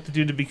 What do you have to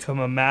do to become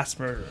a mass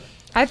murderer?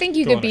 I think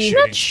you Go could on a be.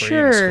 shooting Not spree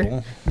in sure.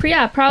 school.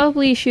 Yeah,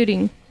 probably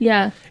shooting.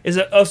 Yeah. Is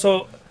it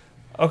also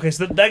okay?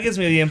 So that gives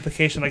me the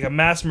implication like a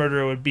mass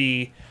murderer would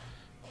be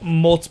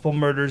multiple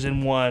murders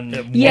in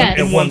one. Yes.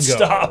 in one go.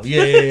 stop.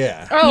 Yeah, yeah,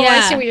 yeah. Oh, I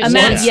Yeah, see what you're a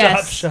saying. man- One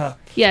yes. stop shop.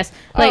 Yes.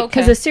 Oh, Like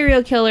because okay. a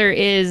serial killer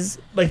is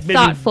Like maybe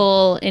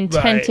thoughtful,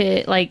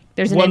 intented. Like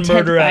there's an one intent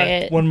murder by at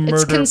it. one It's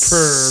murder per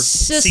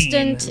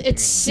consistent. scene.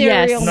 It's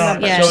serial Yes.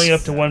 Not Yes. showing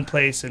up to one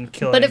place and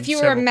killing. But if you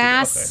were a several people.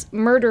 mass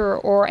murderer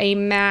or a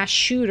mass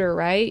shooter,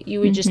 right, you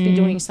would just be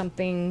doing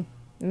something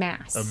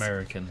mass.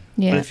 American.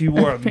 Yeah. But if you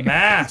wore a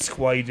mask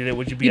while you did it,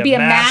 would you be You'd a be a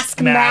mass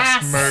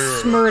mass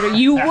murderer? murder.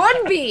 You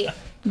would be.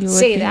 You would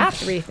Say be. that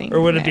 3 things. Or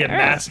would it be a there.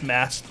 mass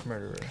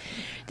murderer?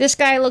 This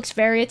guy looks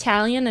very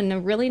Italian and a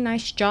really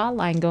nice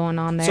jawline going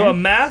on there. So a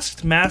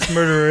masked mass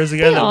murderer is a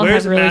guy They that all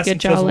wears have a really mask good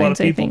and kills a lot jawlines,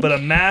 of I people. think. But a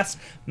mass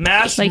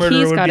Like, murderer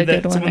he's would got be a good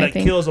that one, someone I that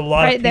think. kills a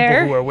lot right of people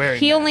there, who are wearing.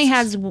 he only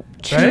masks. has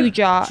 2 Right?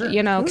 jaw, Sure.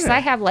 you know, because Yeah. I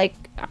have like,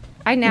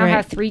 I now Right.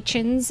 have 3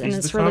 chins and These are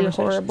it's the really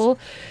conversations. horrible.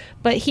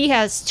 But he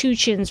has 2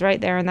 chins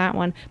right there in that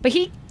one. But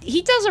he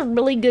does a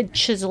really good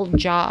chiseled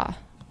jaw.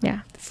 Yeah.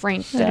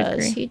 Frank I'd does.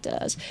 agree. He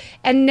does.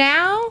 And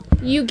now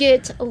you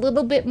get a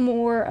little bit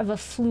more of a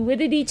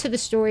fluidity to the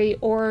story,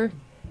 or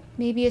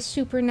maybe a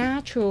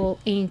supernatural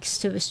angst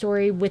to the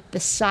story with the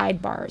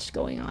sidebars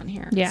going on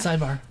here. Yeah.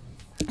 Sidebar.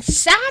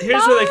 Sidebar.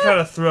 Here's where they kind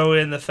of throw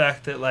in the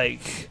fact that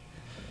like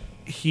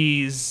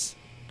he's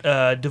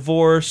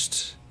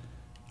divorced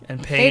and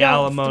They paying don't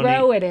alimony.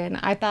 throw it in.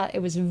 I thought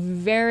it was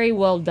very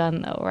well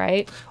done, though,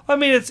 right? I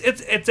mean,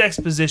 it's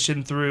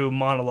exposition through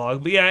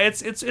monologue, but yeah,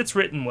 it's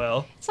written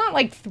well. It's not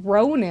like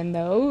thrown in,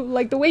 though.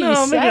 Like the way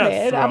No, you maybe said not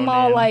it, I'm thrown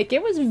all in. like,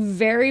 it was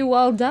very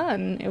well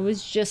done. It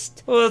was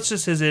just Well, it's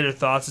just his inner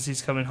thoughts as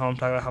he's coming home,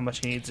 talking about how much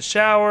he needs a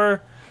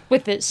shower,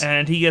 with this.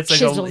 and he gets like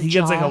Chiseled a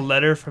jaw.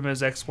 letter from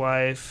his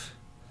ex-wife,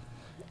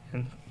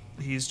 and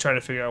he's trying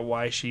to figure out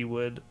why she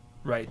would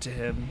write to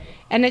him.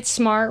 And it's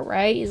smart,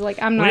 right? He's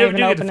like, I'm We not never even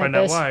do get to opening find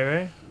out this. why,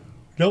 right?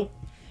 Nope.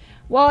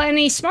 Well, and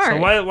he's smart. So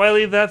why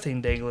leave that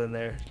thing dangling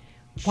there?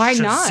 Why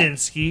not?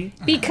 Straczynski.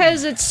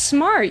 Because it's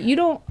smart. You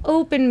don't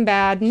open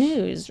bad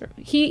news.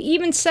 He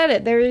even said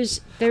it.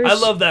 There's. I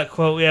love that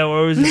quote. Yeah,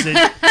 where was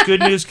it?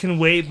 Good news can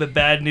wait, but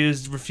bad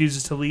news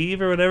refuses to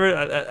leave, or whatever.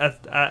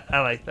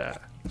 I like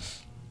that.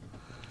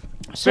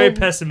 So, Very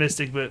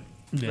pessimistic, but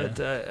Yeah.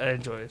 I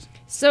enjoy it.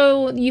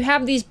 so you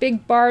have these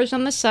big bars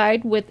on the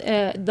side with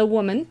the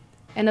woman,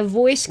 and a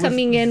voice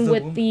coming in the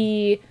with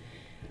woman.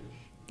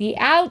 the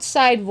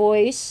outside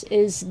voice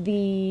is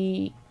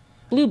the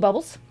blue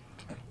bubbles,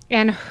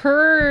 and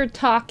her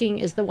talking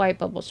is the white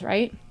bubbles,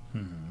 right?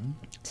 Mm-hmm.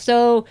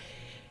 So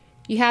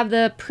you have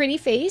the pretty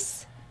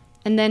face,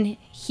 and then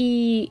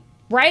he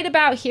right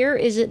about here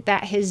is it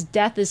that his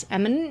death is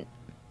imminent?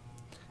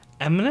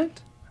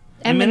 Eminent?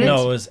 Eminent?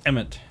 No, it was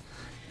Emmett.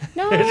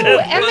 No,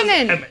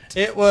 eminent. Emmett.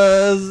 It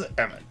was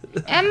Emmett.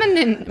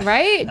 Eminent,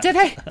 right? Did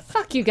I?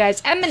 Fuck you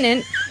guys.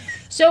 Eminent.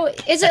 So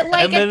is it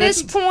like at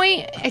this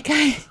point,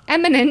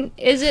 eminent?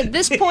 Is it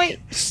this point?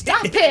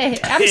 Stop it!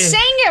 I'm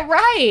saying it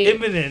right.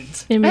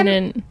 Imminent.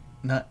 Imminent.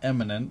 Not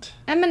eminent.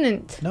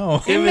 Eminent.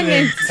 No.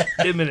 Imminent.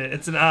 Imminent.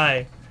 It's an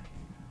I.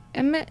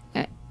 Eminent.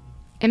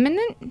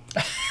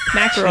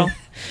 Mackerel.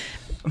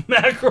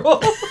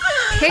 Mackerel.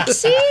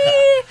 Pixie.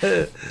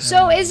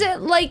 So is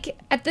it like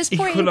at this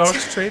point?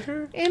 Equinox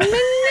trader. Eminent.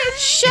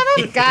 Shut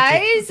up,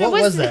 guys. What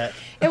was that?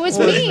 It was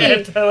What was me.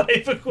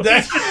 Anti-life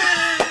equation.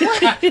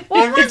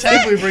 Every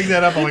time we bring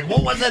that up, I'm like,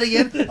 what was that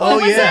again? Oh,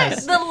 What was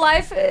yes. it? The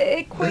life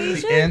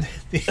equation. And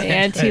The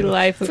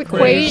anti-life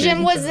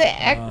Equation was it?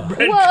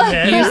 Well,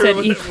 Red You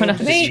said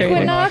Commander.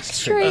 equinox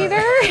the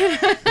trader.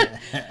 Equinox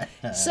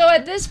trader. So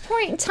at this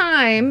point in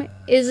time,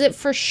 is it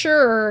for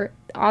sure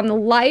on the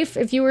life?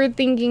 If you were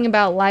thinking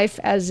about life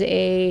as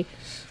a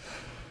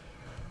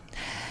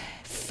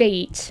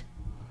fate,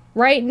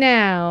 right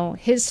now,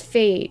 his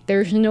fate,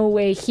 there's no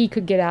way he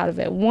could get out of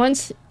it.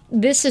 Once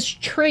this is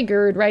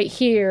triggered right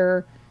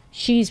here,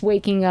 she's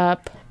waking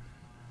up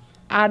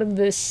out of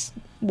this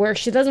where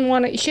she doesn't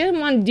want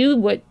to do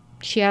what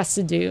she has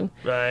to do.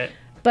 Right.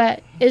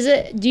 But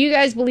do you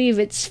guys believe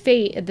it's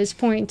fate at this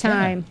point in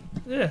time?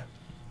 Yeah.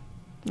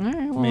 All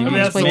right, well, maybe,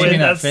 that's the maybe way- not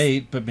that's-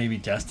 fate, but maybe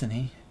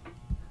destiny.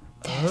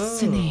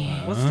 Destiny.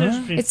 What's the difference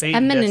between It's fate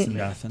eminent. and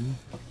destiny? Nothing.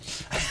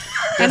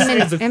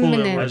 Destiny's a cooler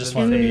Eminent. word I just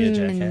than wanted to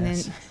be a fate.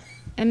 jackass.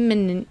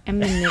 Eminent.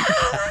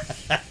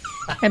 Eminem.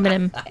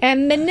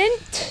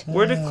 Eminent.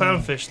 Where do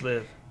clownfish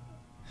live?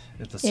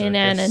 At the In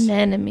an circus.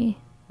 anemone.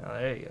 Oh,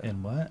 there you go.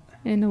 In what?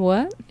 In a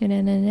what? In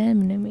an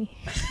anemone.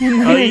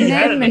 Oh, you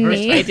had it the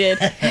first I did.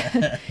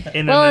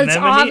 In Well, an it's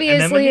anemone? obviously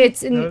Anemone?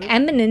 it's an No?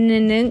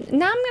 eminent.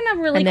 Now I'm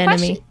gonna really Anemone.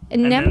 question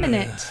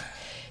anemone.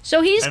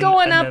 So he's An-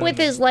 going up with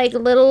anemone. his like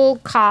little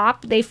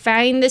cop. They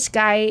find this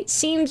guy. It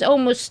seems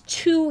almost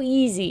too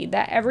easy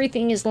that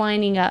everything is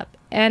lining up.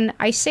 And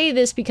I say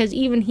this because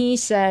even he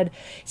said,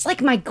 it's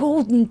like my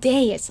golden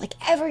day. It's like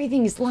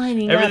everything is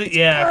lining up. It's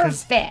Yeah,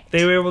 because perfect.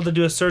 they were able to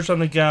do a search on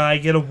the guy,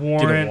 get a Get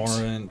warrant. a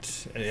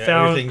warrant. Yeah,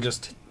 Found- everything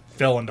just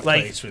fell into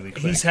Like, place really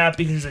quick. he's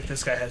happy. He's like,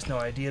 this guy has no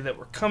idea that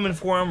we're coming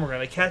for him. We're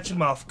going to catch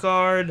him off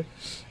guard.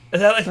 And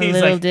that, like, he's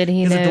Little like, did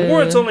he he's like, the know.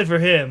 warrant's only for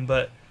him,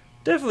 but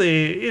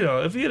definitely,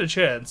 if you get a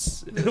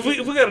chance, if we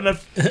got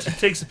enough to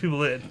take some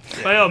people in,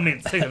 by all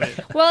means, take them in.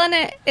 Well,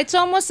 and it's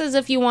almost as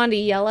if you want to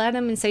yell at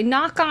him and say,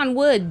 "Knock on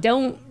wood!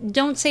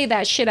 Don't say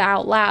that shit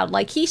out loud."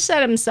 Like he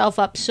set himself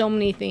up so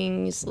many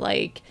things.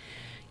 Like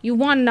you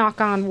want to knock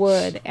on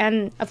wood,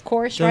 and of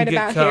course, Don't right get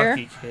about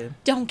cocky, here, kid.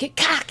 don't get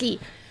cocky,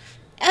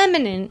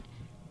 eminent.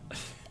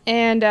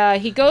 And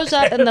he goes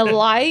up, and the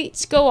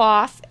lights go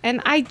off, and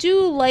I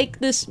do like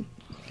this.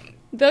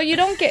 Though you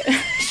don't get.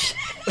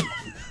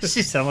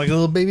 She sounded like a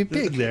little baby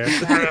pig there.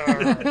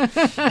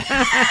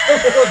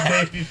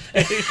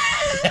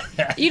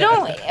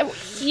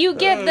 You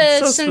get the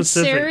so specific.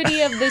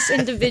 sincerity of this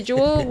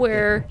individual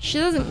where she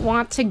doesn't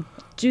want to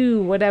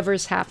do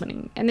whatever's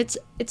happening, and it's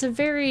a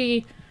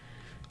very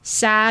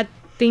sad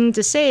thing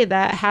to say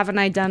that haven't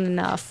I done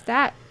enough.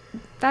 That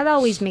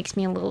always makes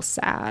me a little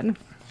sad, and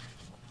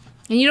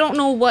you don't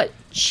know what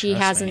she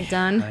Trust hasn't me.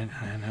 done. I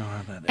know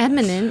how that is.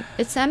 Eminent,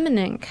 it's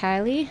eminent,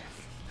 Kylie.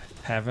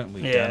 Haven't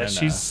we done Yeah,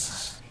 enough? And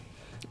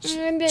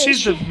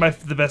she's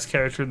the best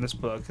character in this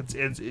book.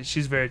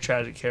 She's a very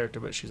tragic character,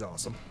 but she's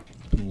awesome.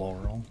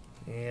 Laurel.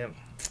 Yeah.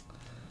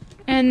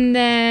 and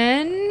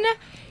then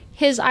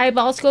his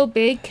eyeballs go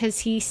big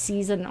because he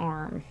sees an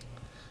arm.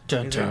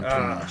 Dun, He's dun, like,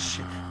 dun. "Ah,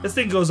 shit. This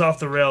thing goes off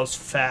the rails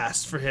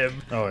fast for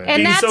him. Oh yeah.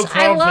 And He's so that's-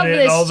 I love confident,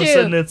 and this, all of a too.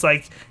 sudden it's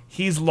like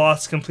he's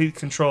lost complete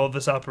control of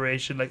this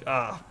operation. Like,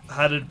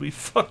 how did we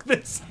fuck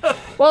this up?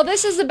 Well,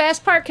 this is the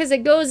best part because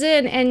it goes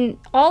in, and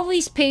all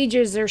these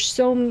pages, there's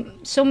so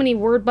many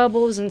word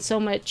bubbles and so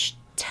much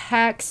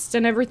text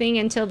and everything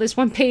until this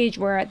one page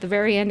where at the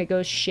very end it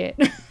goes shit.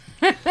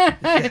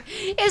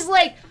 It's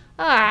like,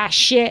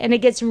 shit, and it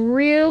gets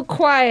real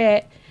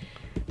quiet.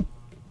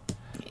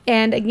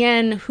 And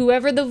again,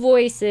 whoever the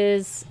voice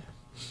is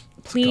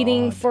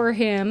pleading God. for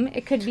him,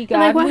 it could be And, God.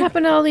 like, what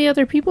happened to all the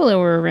other people that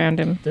were around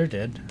him? They're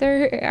dead.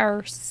 They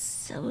are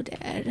so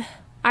dead.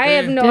 I They-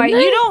 have no Didn't idea.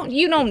 they?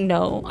 You don't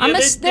know.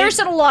 There's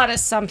a lot of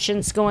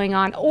assumptions going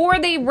on, or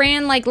they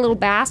ran like little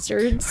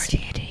bastards.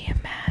 Did he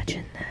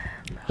imagine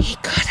them? He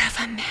could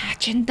have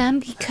imagined them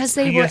because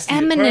they I were guess the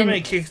apartment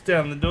eminent. kicks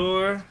down the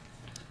door,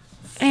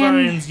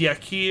 And- finds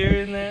Yakir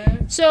in there.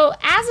 So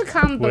as a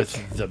comic book,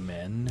 With the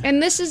men.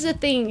 and this is the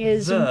thing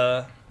is,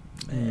 The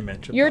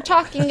you're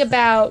talking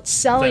about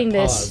selling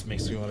That this pause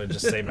makes me want to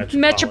just say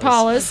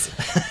Metropolis.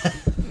 Metropolis.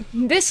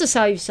 This is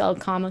how you sell a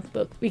comic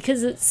book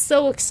because it's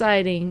so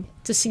exciting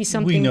to see We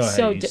something know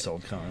so. how you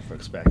sold comic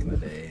books back in the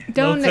day.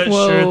 Don't low-cut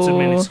Whoa. shirts and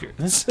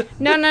miniskirts.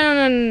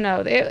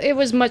 no. It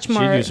was much She'd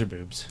more. use her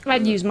boobs.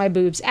 I'd use my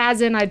boobs,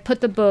 as in I'd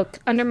put the book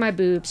under my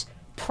boobs,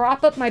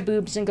 prop up my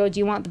boobs, and go, "Do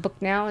you want the book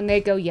now?" And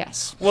they go,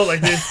 "Yes." Well, like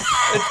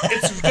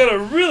it's got a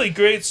really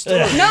great story.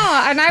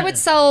 No, and I would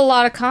sell a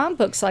lot of comic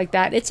books like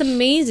that. It's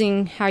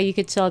amazing how you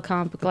could sell a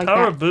comic book like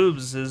Power that. of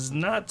boobs is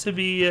not to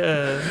be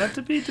But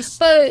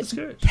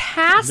discouraged.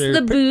 past They're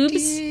the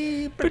boobs,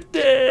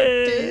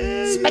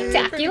 Pretty.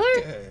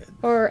 spectacular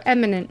or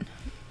eminent?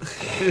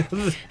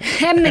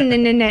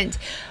 Eminent.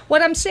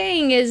 What I'm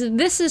saying is,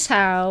 this is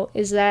how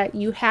is that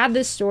you have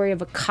this story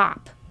of a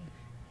cop.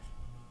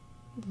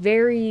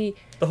 Very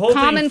The whole thing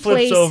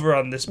commonplace- flips over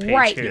on this page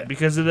Right. here Yeah.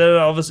 because then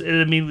all of a sudden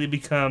it immediately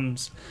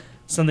becomes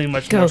something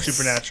much Ghosts. more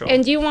supernatural.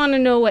 And do you want to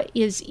know what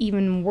is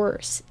even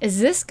worse? Is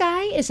this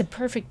guy is a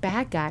perfect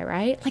bad guy,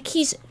 right? Like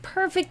he's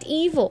perfect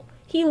evil.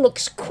 He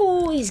looks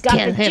cool. He's got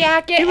Can't the him.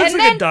 jacket, he looks and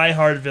like then a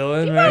diehard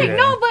villain, right, right?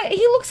 no, but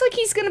he looks like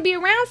he's gonna be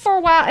around for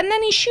a while, and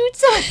then he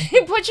shoots him.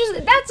 He pushes.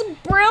 That's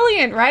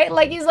brilliant, right?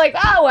 Like he's like,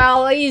 oh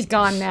well, he's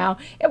gone now.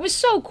 It was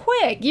so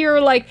quick. You're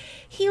like,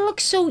 he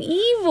looks so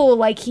evil.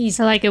 Like he's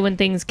I like it when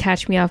things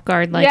catch me off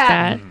guard like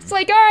that. It's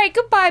like, all right,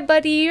 goodbye,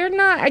 buddy. You're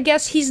not. I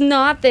guess he's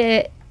not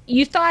the.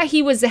 You thought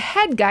he was the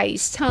head guy.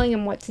 He's telling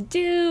him what to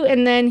do,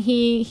 and then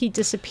he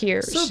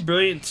disappears. So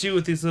brilliant too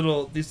with these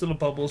little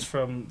bubbles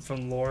from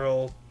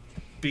Laurel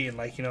being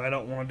like, I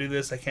don't want to do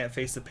this. I can't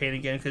face the pain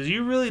again, because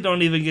you really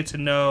don't even get to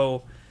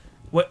know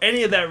what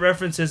any of that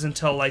references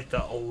until like the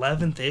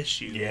 11th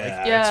issue.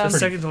 Yeah, Yeah. the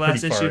second to last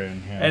pretty far issue,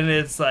 in, yeah. and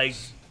it's like,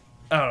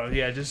 I don't know,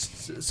 yeah,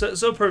 just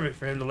so perfect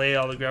for him to lay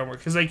all the groundwork,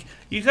 because like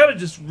you kind of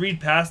just read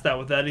past that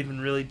without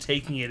even really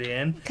taking it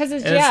in. Because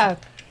it's And yeah,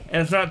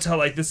 And it's not until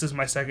like this is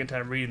my second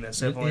time reading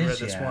this. I've It only is,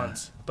 read this yeah.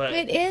 once, but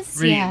it is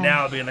reading yeah. it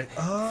now, being like,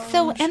 oh,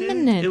 So shit,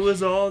 eminent. It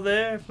was all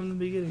there from the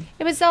beginning.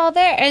 It was all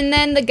there, and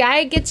then the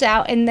guy gets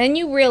out, and then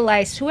you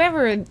realize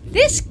whoever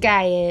this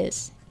guy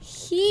is,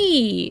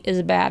 he is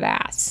a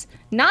badass.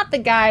 Not the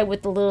guy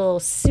with the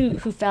little suit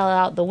who fell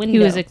out the window. He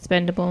was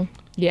expendable.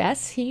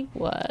 yes, he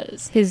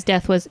was His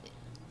death was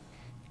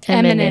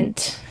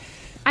eminent.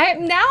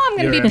 I'm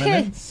gonna Your be pissed.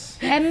 eminence?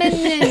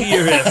 Eminent.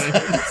 You're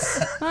eminence.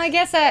 Well, I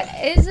guess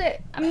that is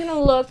it. I'm gonna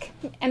look.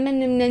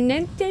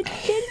 Eminent.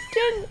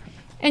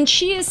 And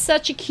she is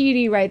such a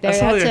cutie right there. That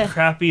sounds like a a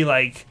crappy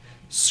like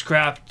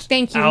scrapped.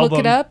 thank you. Album. Look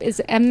it up. Is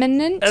it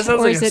eminent That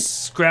sounds or like is a it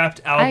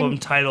scrapped album I'm-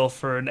 title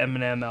for an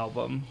Eminem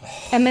album,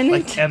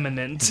 eminent? like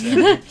Eminent.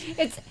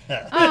 It's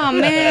oh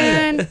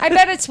man, I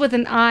bet it's with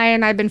an I,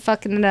 and I've been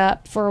fucking it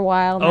up for a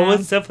while now. Oh,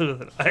 it's definitely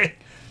with an I.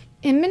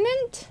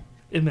 Imminent?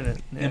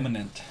 Imminent. Yeah.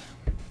 Imminent.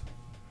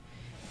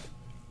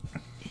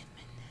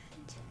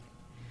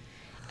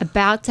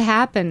 About to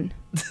happen.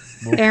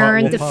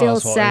 Aaron to feel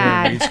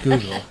sad. It's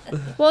Google.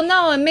 Well,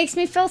 no, it makes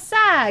me feel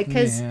sad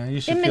because Yeah,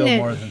 you should feel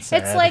imminent. more than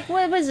sad. It's like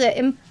what was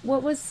it?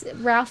 What was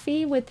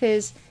Ralphie with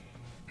his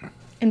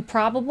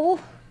improbable?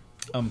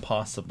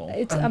 Impossible.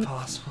 It's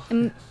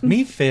Impossible.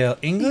 Me fail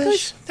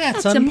English?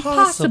 That's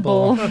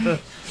impossible.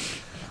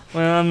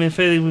 Well, I mean, if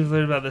anything we've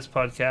learned about this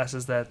podcast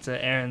is that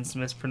Aaron's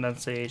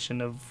mispronunciation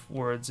of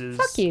words is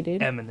Fuck you,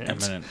 dude. eminent.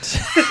 Eminent.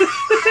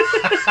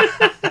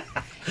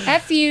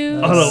 F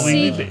you. On a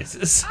C. weekly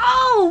basis.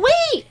 Oh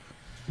wait.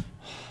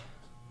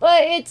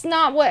 But it's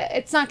not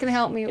gonna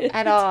help me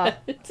at all.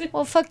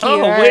 Well, fuck you.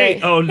 Oh, all wait.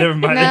 right. Oh, never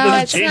mind. No, it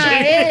doesn't it's change not.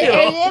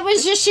 anything. It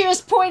was just she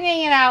was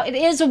pointing it out. It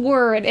is a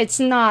word. It's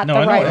not No, the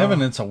I know right.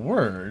 eminent's a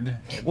word,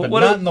 but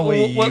What, not in the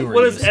way what, you were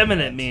what does using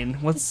eminent it. mean?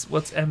 What's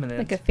eminent?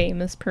 like a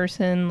famous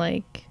person,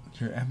 like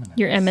Your eminence.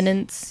 your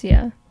eminence,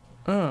 yeah,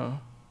 Oh.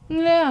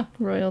 Yeah.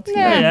 royalty.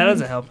 Yeah. Yeah, that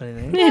doesn't help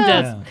anything. It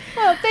does. Yeah.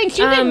 Well, thanks.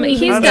 You didn't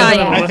He's even dying.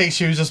 say that. I think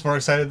she was just more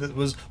excited that it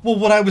was, well,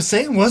 what I was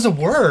saying was a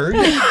word.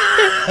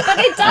 But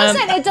it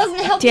doesn't. It doesn't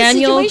help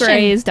Daniel the situation.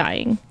 Gray is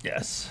dying.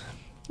 Yes.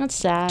 That's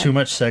sad. Too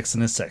much sex in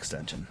his sex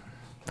dungeon.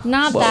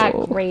 Not that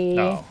Whoa. great.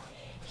 No.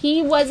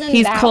 He wasn't.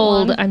 He's that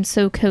cold. one. I'm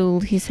so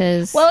cold, he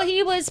says. Well,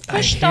 he was I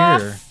pushed hear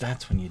off.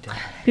 that's when you die.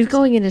 He's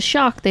going into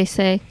shock, they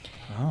say.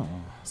 Oh,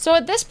 So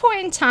at this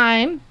point in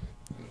time,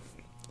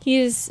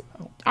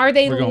 are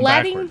they we're going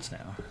letting? backwards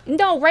now.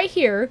 No, right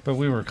here. But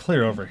we were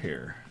clear over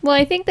here. Well,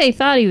 I think they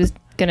thought he was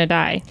gonna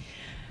die.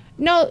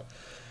 No.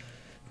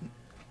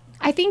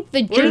 I think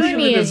the What do you think of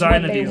journey the is design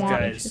what of they these want.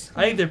 guys?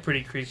 I think they're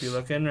pretty creepy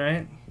looking,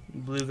 right?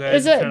 Blue guys.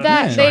 Is it kind of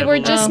that Yeah. they were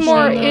tribal. just Oh, more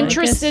tribal, I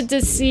interested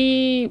to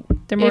see?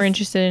 They're more If-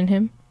 interested in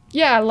him.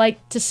 Yeah,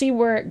 like to see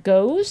where it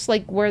goes,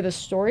 like where the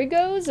story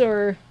goes,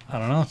 or I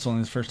don't know. It's only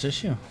his first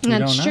issue. We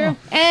that's don't true. know.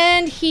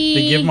 And he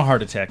They give him a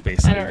heart attack,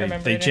 basically. I don't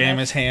remember They it jam enough.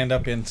 his hand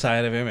up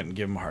inside of him and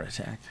give him a heart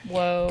attack.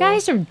 Whoa.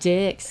 guys are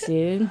dicks,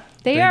 dude.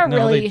 They are no,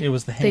 really. it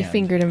was the hand. They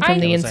fingered him I from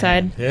the know. It was the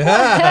inside. hand.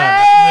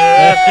 Yeah.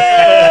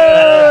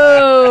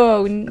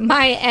 Oh,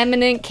 my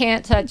eminent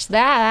can't touch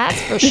that.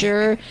 That's for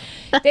sure.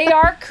 They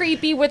are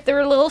creepy with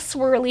their little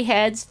swirly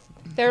heads.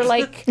 They're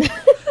like, They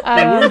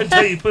were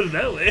until you put it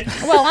that way.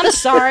 well, I'm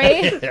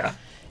sorry. Yeah.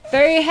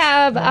 They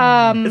have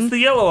It's the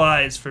yellow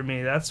eyes for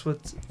me. That's what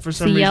for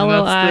some The reason.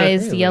 yellow that's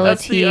eyes, the yellow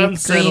that's the teeth, green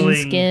unsettling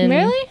skin.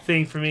 Really?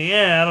 thing for me.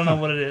 Yeah, I don't know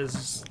what it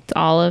is. It's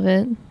all of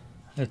it.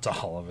 It's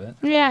all of it.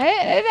 yeah,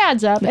 it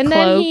adds up. The And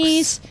then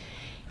cloaks.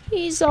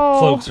 he's all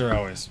Cloaks are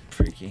always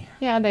freaky.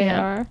 yeah, they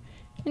Yeah. are.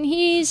 And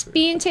he's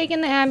being taken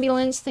to the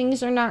ambulance.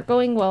 Things are not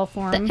going well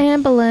for him. The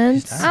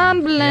ambulance. He had a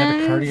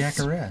Ambulance. cardiac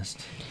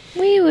arrest.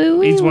 Wee woo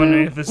wee He's woo.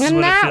 wondering if this is And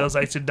what that- it feels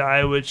like to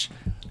die, which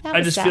That I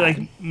was just sad. feel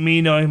like me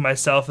knowing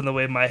myself and the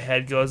way my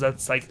head goes,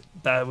 that's like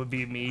that would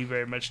be me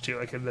very much too.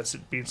 Like in this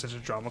being such a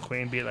drama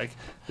queen, be like,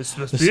 this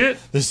must be it.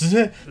 This is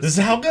it. This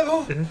is how it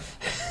go.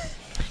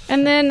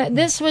 And then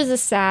this was a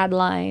sad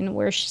line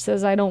where she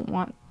says, "I don't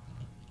want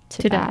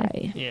to, To die.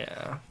 die.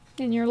 Yeah.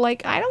 And you're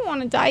like, "I don't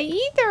want to die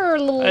either,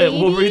 little Hey,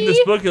 lady." we'll read this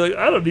book. You're like,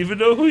 I don't even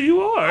know who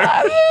you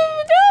are.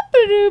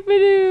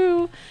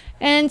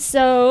 And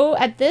so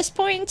at this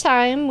point in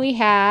time, we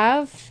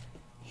have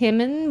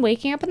him and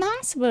waking up in the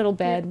hospital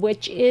bed,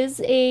 which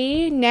is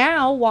a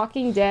now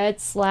Walking Dead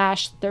 /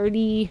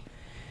 30,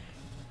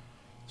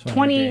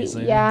 20,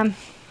 yeah. And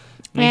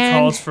he And-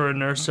 calls for a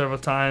nurse several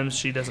times.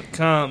 She doesn't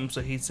come,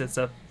 so he sits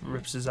up,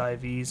 rips his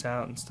IVs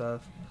out and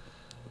stuff.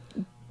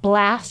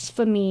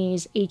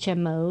 Blasphemies,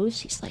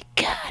 HMOs. He's like,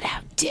 "God,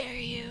 how dare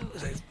you!"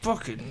 He's like,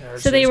 fucking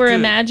nurse. So they were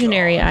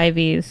imaginary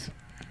IVs.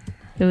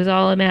 It was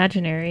all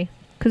imaginary.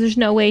 Because there's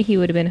no way he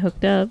would have been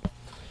hooked up.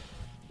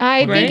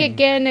 I Right. think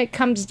again it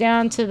comes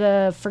down to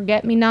the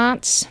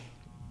forget-me-nots.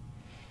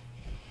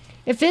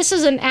 If this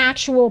is an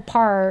actual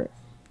part,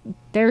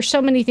 there's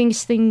so many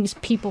things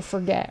people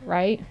forget,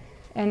 right?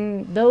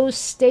 And those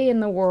stay in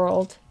the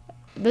world.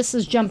 This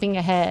is jumping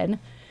ahead.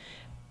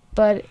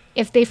 But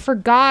if they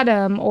forgot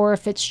them, or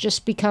if it's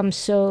just become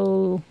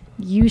so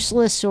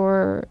useless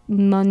or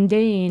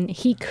mundane,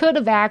 he could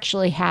have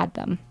actually had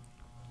them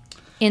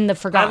in the I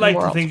forgotten like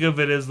world. to think of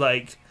it as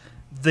like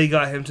they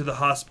got him to the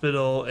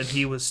hospital and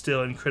he was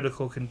still in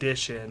critical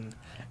condition,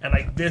 and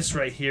like this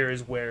right here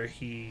is where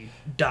he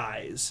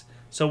dies.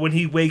 So when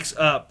he wakes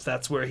up,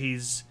 that's where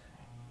he's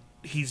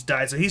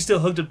died. So he's still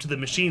hooked up to the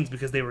machines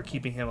because they were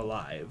keeping him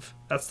alive.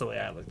 That's the way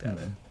I looked at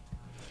it.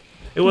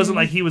 It wasn't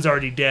like he was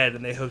already dead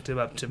and they hooked him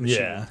up to machines.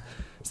 Yeah.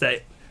 It's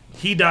that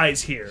he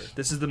dies here.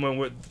 This is the moment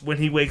where, when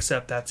he wakes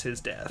up, that's his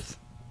death.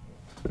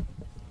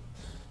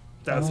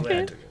 That's the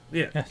way I took it.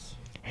 Yeah. Yes.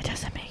 It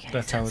doesn't make any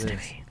That's how sense it to is.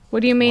 me.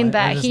 What do you mean Why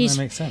that doesn't he's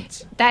that make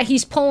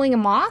sense? pulling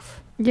him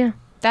off? Yeah.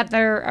 That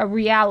they're a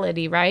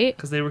reality, right?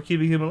 Because they were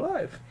keeping him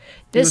alive.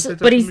 He This- was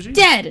hooked up But to he's machines.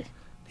 dead.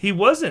 He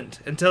wasn't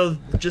until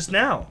just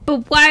now.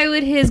 But why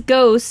would his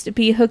ghost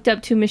be hooked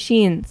up to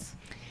machines?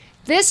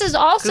 This is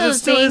also Because the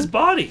it's still his thing.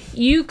 body.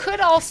 You could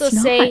also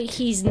It's say not.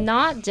 he's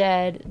not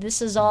dead. This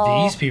is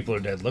all. These people are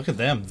dead. Look at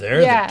them.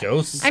 They're Yeah. the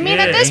ghosts. I mean,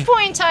 Yeah. at this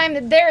point in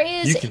time, there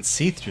is. You can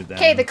see through them.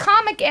 Okay, the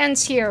comic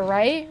ends here,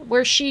 right?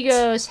 Where she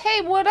goes,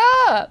 "Hey, what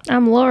up?"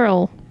 I'm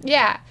Laurel,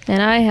 Yeah.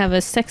 and I have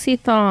a sexy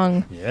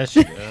thong. Yeah,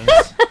 she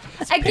does.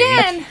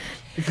 Again,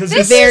 Because This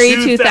it's Very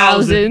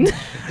 2000. yeah,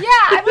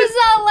 I was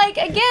like,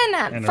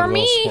 again, And for a little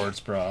me, sports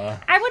bra.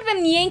 I would have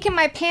been yanking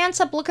my pants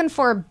up looking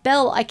for a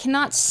belt. I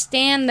cannot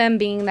stand them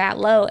being that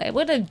low. It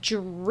would have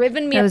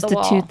driven me That up was the the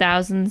wall.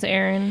 2000s,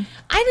 Aaron.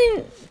 I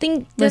didn't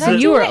think. Did Listen, I you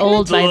do were it in the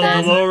old by The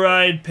then. low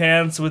ride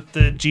pants with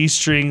the G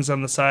strings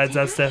on the sides.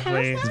 That's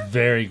definitely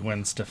Very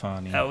Gwen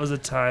Stefani. that was a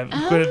time.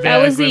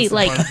 That was the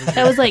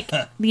that was like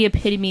the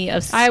epitome of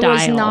I style.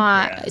 was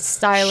not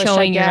stylish.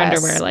 showing I your guess.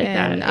 underwear like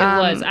that. And, It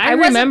was. I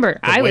wasn't- remember.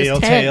 The I was whale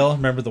 10. tail.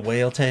 Remember the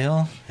whale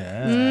tail?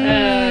 Yeah.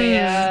 Oh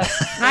yeah.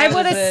 I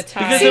would have.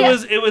 because See,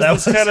 it was That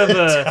this was- kind of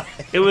a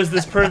it was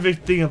this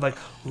perfect thing of like,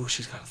 oh,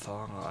 she's got a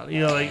thong on.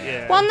 You know, like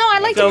yeah. Well, no, I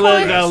like to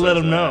gotta point. let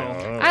him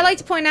know. I like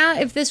to point out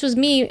if this was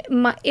me,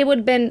 it would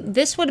have been.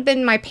 This would have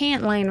been my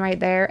pant line right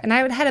there, and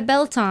I would have had a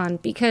belt on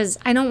because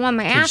I don't want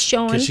my ass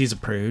showing. Because she's a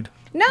prude.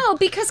 No,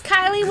 because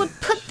Kylie would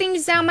put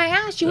things down my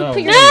ass. You would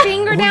put your Oh,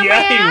 finger down yeah,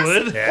 my he ass,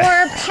 would.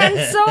 or a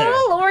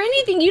pencil, or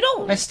anything. You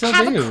don't I still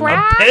have do. a A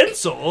crack.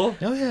 pencil?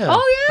 Oh yeah.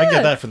 Oh, yeah. I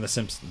get that from The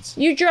Simpsons.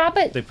 You drop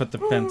it. They put the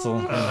pencil.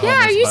 in Yeah,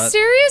 Homer's are you butt.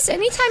 serious?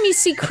 Anytime you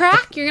see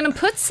crack, you're gonna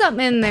put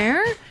something in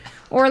there,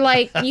 or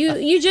like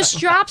you just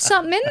drop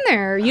something in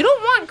there. You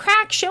don't want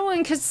crack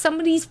showing because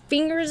somebody's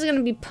finger is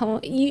gonna be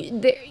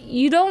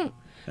you don't.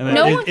 And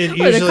No it, one- it Or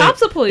the usually, cops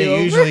will pull you it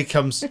over. usually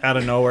comes out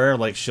of nowhere.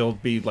 Like she'll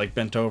be like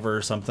bent over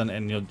or something,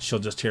 and she'll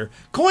just hear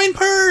coin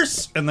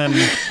purse, and then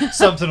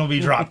something will be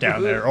dropped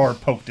down there or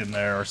poked in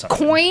there or something.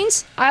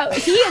 Coins.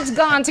 He has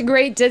gone to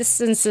great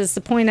distances to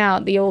point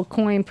out the old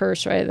coin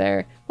purse right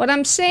there. What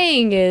I'm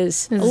saying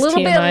is This a is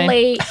little bit TMI.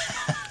 late.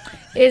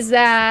 Is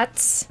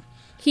that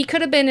he could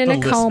have been in The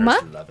a coma,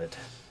 listeners love it.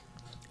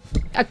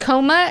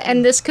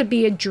 and this could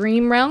be a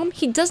dream realm.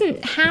 He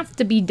doesn't have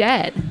to be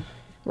dead,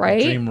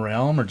 right? Dream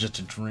realm or just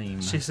a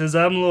dream? She says,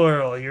 I'm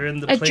Laurel. You're in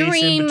the A place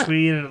dream in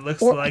between, and it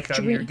looks or a like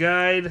I'm your dream.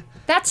 guide.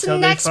 That's the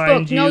Until they next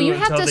find book. No, you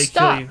have until to they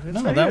stop. kill you. It's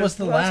No, right that here, was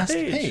the last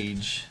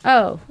page.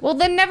 Oh, well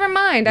then never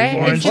mind. I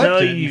Or flipped until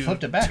it. You you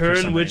flipped it back for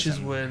turn some witch's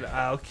reason. wood,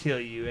 I'll kill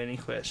you. Any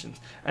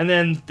questions? And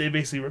then they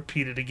basically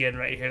repeat it again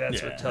right here.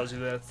 That's what Yeah. tells you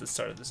that's the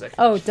start of the second.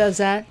 Oh, does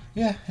that?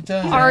 Yeah, it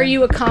does. Are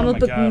you a comic my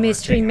book God, we're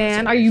mystery taking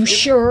man? this Are you Yeah.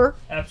 sure?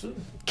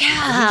 Absolutely.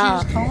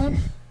 Yeah.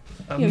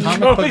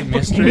 Comic book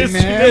mystery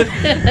man.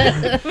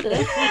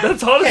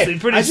 That's honestly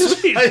pretty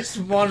sweet. I just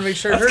want to make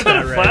sure I That's heard kind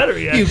that of right.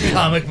 flattery. You Actually.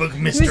 comic book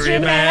mystery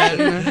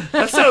man.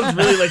 That sounds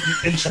really like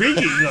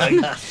intriguing,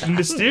 like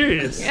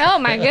mysterious. Oh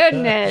my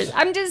goodness.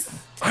 I'm just.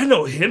 I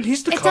know him.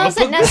 He's the It comic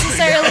doesn't book.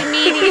 necessarily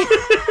mean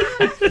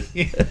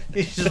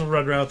You just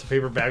run around with a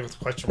paper bag with a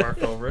question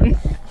mark over it.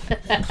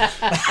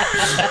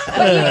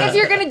 if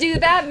you're gonna do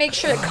that, make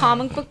sure the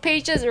comic book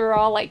pages are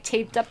all like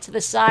taped up to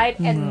the side,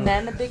 and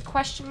then a big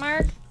question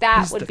mark.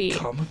 That He's would the be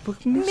comic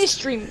book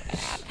mystery man.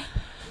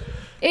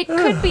 It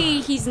could be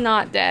he's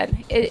not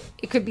dead. It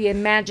could be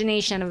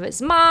imagination of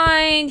his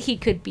mind. He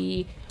could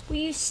be. Will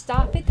you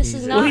stop it? This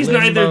is not. Well, he's Limbo.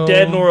 neither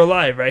dead nor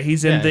alive, right?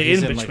 He's in Yeah, the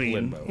he's in in, like, between.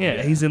 limbo, Yeah,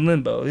 yeah. he's in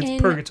limbo. It's in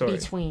purgatory.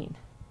 between.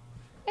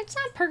 It's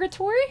not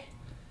purgatory.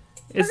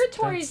 It's,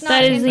 Purgatory's not.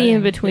 That is the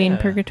in between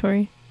Yeah.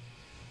 purgatory.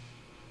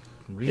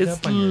 Read it's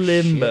up on your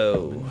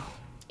limbo.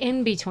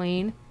 in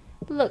between.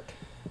 Look,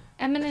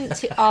 eminent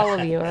to all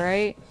of you. All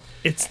right.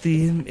 It's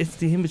the in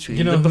between. shit.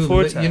 You know the who?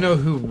 before time. You know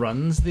who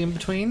runs the in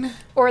between?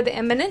 Or the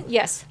eminent.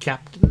 Yes.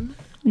 Captain.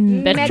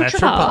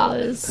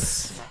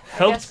 Metropolis.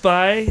 helped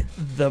by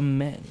the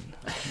men.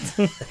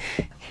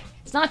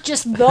 It's not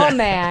just the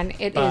man.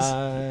 It is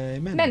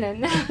Men.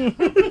 Menon.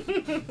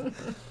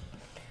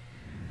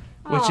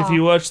 Which, if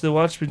you watch the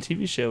Watchmen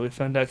TV show, we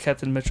found out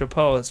Captain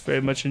Metropolis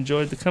very much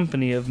enjoyed the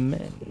company of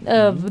men.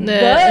 Of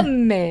the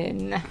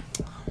men.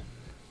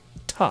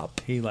 Top.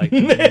 He like.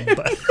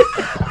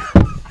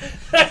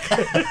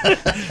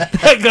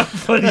 That got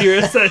funnier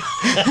as I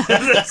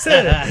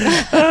said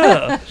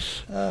it.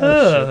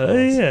 Oh,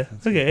 yeah.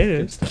 Okay,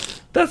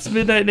 anyways. That's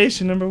Midnight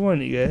Nation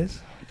 #1, you guys.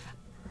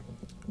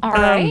 All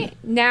right.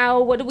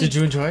 Now, what do we? Did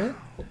you enjoy it?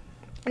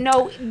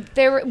 No,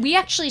 we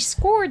actually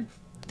scored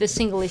the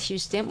single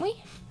issues, didn't we?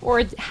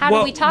 Or how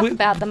Well, do we talk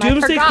about them? I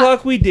Doomsday forgot.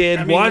 Clock we did.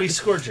 I mean, we Watch-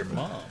 scored your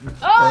mom.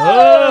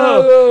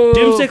 Oh!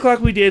 Doomsday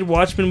Clock we did.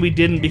 Watchmen we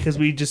didn't because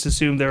we just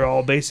assumed they're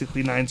all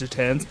basically 9s or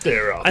 10s.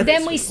 They're all.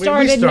 Then we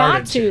started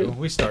not to.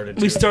 We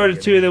started. We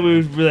started to, and then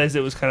we realized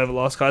it was kind of a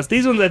lost cause.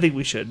 These ones I think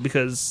we should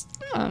because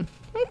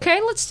Okay,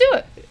 let's do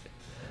it.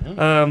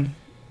 I'm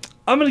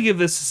gonna give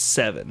this a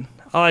 7.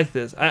 I like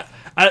this.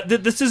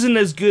 This isn't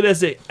as good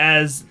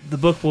as the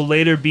book will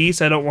later be,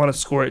 so I don't want to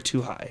score it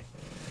too high.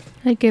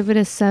 I'd give it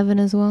a 7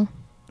 as well.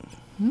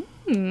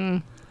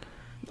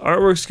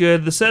 Artwork's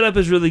good. The setup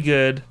is really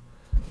good,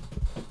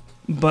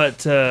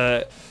 but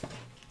I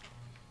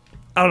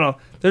don't know.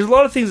 There's a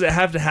lot of things that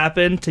have to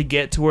happen to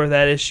get to where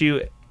that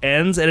issue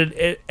ends, and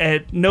it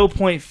at no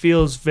point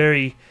feels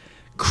very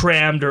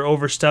crammed or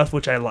overstuffed,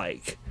 which I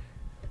like.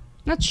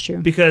 That's true.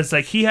 Because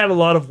like he had a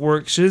lot of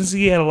work.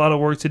 Shinichi had a lot of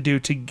work to do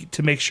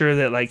to make sure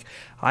that like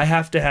I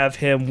have to have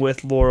him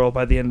with Laurel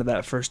by the end of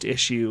that first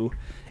issue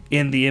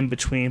in the in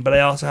between, but I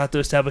also have to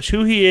establish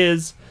who he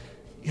is.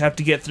 You have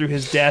to get through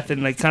his death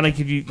and like kind of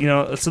give you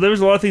so there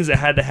was a lot of things that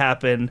had to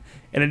happen,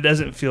 and it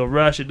doesn't feel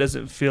rushed. It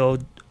doesn't feel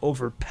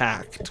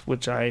overpacked,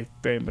 which I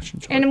very much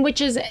enjoy. And which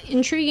is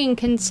intriguing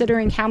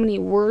considering how many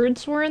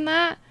words were in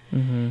that.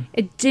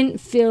 It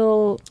didn't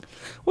feel.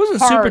 Wasn't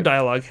super hard.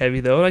 dialogue heavy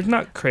though, like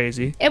not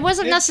crazy. It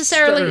wasn't Started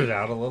necessarily.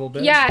 out a little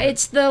bit. Yeah,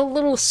 it's the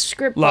little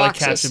script A lot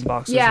boxes. of caption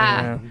boxes.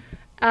 Yeah.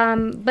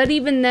 But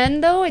even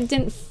then, though, it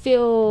didn't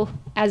feel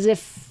as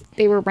if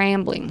they were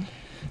rambling.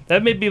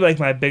 That may be like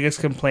my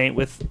biggest complaint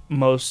with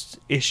most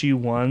issue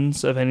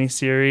 1s of any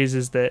series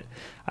is that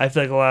I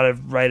feel like a lot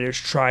of writers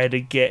try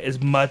to get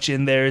as much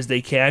in there as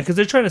they can because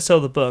they're trying to sell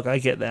the book. I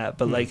get that,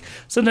 but like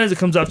sometimes it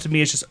comes off to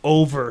me it's just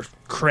over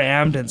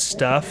crammed and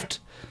stuffed,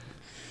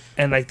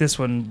 and like this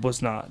one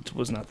was not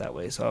that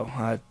way. So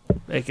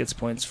it gets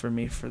points for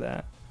me for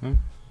that.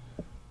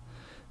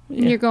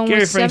 You're going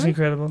Gary with Frank's 7?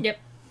 incredible. Yep.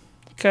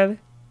 Kylie.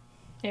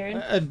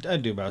 Aaron?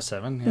 I'd do about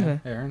 7. Yeah, Okay.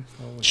 Aaron.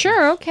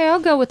 Sure, okay, I'll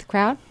go with the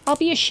crowd. I'll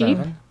be a sheep.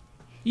 7.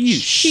 You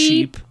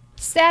sheep.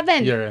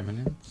 7. You're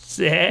eminent.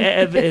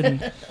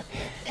 7.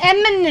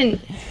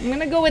 Eminent. I'm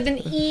gonna go with an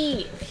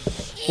E.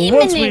 Well,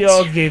 once we Eminent.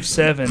 all gave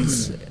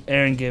 7s,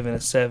 Aaron giving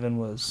a 7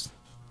 was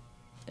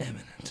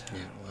eminent.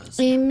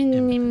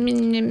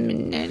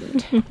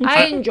 Eminent.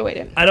 I enjoyed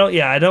it. I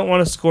don't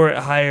want to score it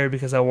higher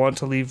because I want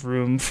to leave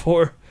room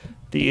for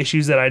the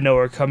issues that I know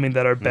are coming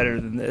that are better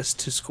than this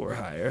to score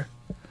higher.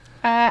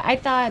 I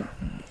thought it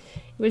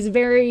was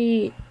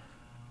very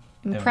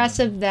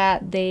impressive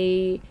that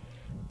they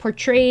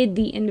portrayed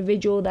the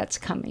individual that's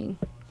coming,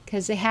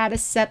 because they had to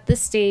set the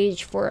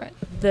stage for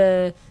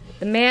the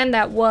man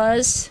that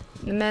was,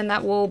 the man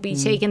that will be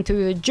taken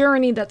through the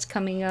journey that's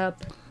coming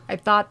up. I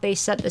thought they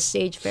set the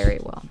stage very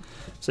well.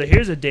 So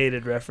here's a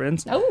dated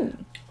reference. Oh,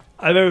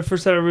 I remember the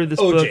first time I read this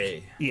book.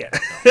 OJ. Yeah.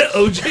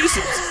 OJ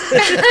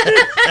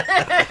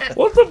Simpson.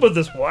 What's up with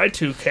this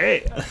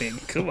Y2K? I mean,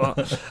 come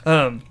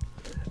on.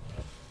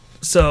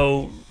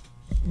 So,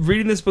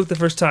 reading this book the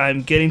first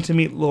time, getting to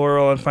meet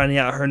Laurel and finding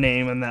out her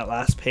name on that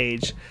last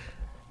page,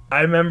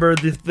 I remember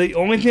the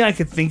only thing I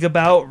could think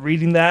about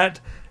reading that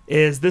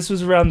is this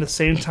was around the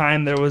same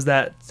time there was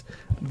that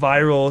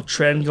viral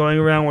trend going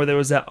around where there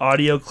was that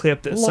audio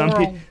clip that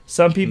Laurel.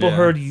 some people Yeah.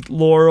 heard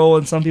Laurel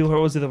and some people heard,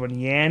 was the other one,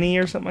 Yanni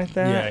or something like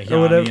that? Yeah,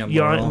 or whatever, Yanni and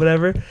Laurel.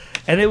 whatever.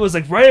 And it was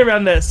like right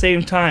around that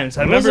same time.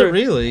 So I Was remember it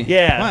really?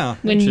 Yeah. Wow.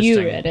 When you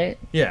interesting. read it.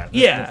 Yeah.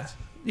 Yeah.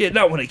 Yeah,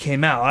 not when it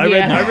came out. I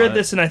Yeah. read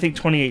this in I think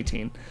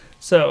 2018.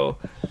 So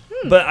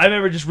but I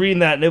remember just reading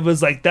that and it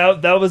was like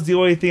that was the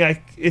only thing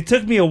it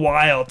took me a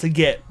while to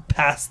get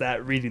past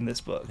that reading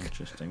this book.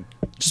 Interesting.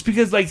 Just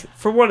because like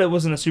for one it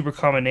wasn't a super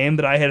common name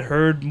that I had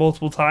heard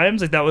multiple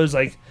times. Like that was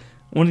like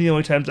one of the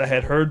only times I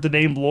had heard the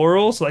name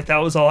Laurel, so like that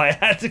was all I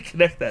had to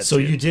connect that So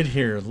to. you did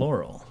hear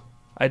Laurel.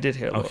 I did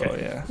hear Laurel,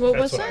 Okay. yeah. what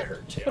That's was what I that?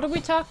 heard, too. What are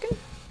we talking?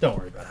 Don't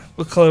worry about it.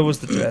 What color was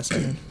the dress?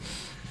 Aaron?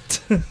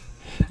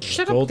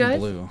 Shut up, Gold and guys.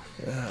 blue.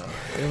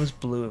 It was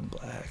blue and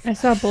black. I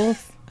saw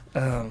both.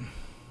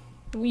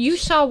 You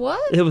saw what?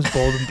 It was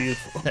bold and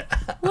beautiful.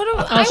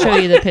 What? I'll show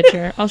you the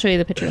picture. I'll show you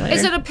the picture later.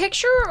 Is it a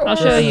picture? Or I'll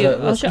show you.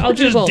 I'll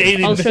do Just both.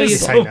 dating I'll show you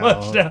this both. so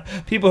much now.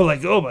 People are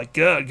like, "Oh my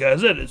god,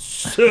 guys, that is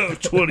so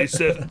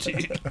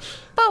 2017."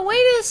 But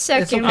wait a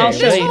second. okay. I'll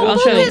This show you. whole I'll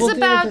book show you. is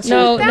about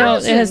No, 2000. no,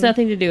 it has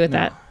nothing to do with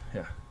that.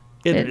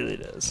 It It- really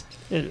does.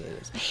 It really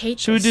does. I hate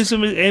Should we do this.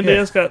 some? Anybody Yeah.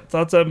 else got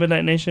thoughts on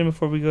Midnight Nation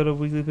before we go to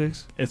weekly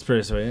picks? It's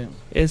pretty sweet.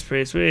 It's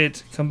pretty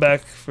sweet. Come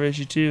back for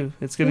issue 2.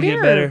 It's gonna get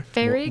We're better.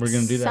 Very We're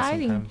gonna do that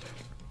exciting. sometime.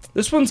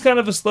 This one's kind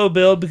of a slow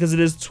build because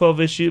it is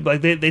 12 issues. Like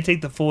they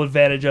take the full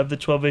advantage of the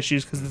 12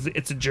 issues because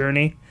it's a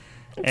journey.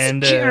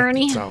 And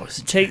Journey. It's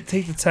always take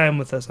the time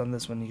with us on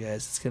this one, you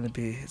guys. It's gonna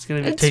be.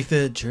 take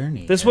the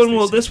journey. This as one they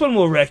will. say. This one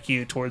will wreck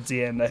you towards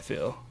the end. I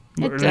feel.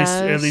 It Or at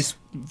does. least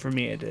for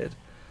me, it did.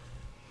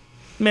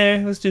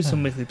 Mary, let's do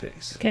some weekly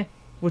picks. 'Kay.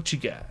 What you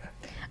got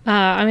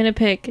I'm gonna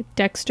pick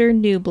Dexter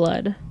New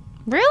Blood,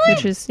 Really?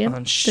 which is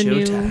on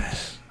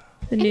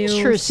the new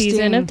Interesting.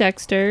 season of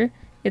Dexter.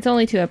 It's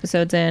only 2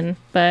 episodes in,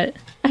 but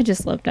I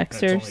just love It's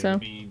Dexter. only So gonna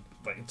be,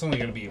 it's only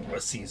going to be a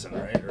season,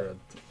 right? Or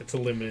it's a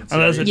limited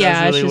Unless series. it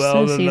Yeah, does it's really just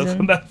well, a then they'll season.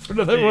 come back for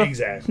another one.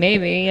 Exactly.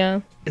 maybe, yeah,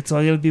 It's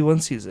only gonna be one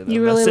season.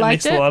 You unless really it liked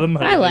makes it? a lot of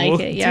money. I then like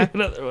we'll it, do yeah.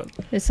 another one.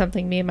 it's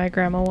something me and my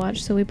grandma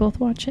watch, so we both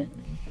watch it.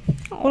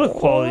 What a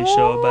quality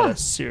show about a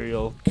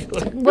serial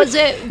killer. Was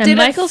it? And Did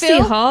Michael it C.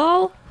 feel?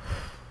 Hall.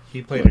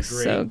 He played a Looks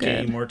great so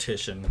gay good.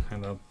 mortician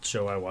in the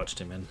show I watched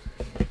him in.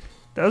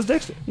 That was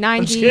Dexter.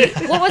 90.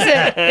 kidding. What was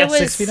it? It was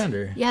 6 Feet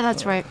Under. Yeah,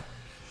 that's right.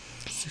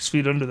 6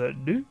 feet under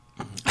that dude.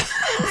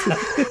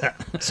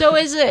 So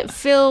is it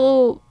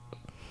Phil?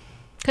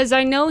 Because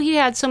I know he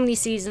had so many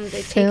seasons.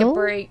 They take a Phil?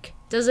 break.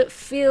 Does it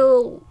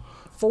feel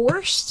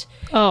forced?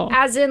 Oh,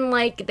 As in,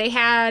 like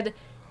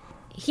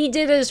he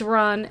did his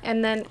run,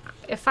 and then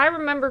if I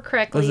remember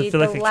correctly, Does it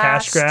feel the like a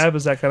last, cash grab?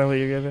 Is that kind of what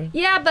you're giving?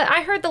 Yeah, but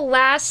I heard the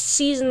last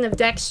season of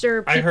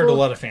Dexter. I heard a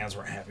lot of fans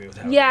weren't happy with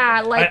how it Yeah,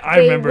 ended. like I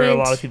they remember a went-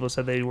 lot of people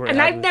said they were.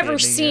 and I've never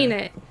seen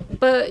it.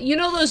 But you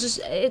know those?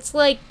 It's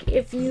like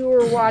if you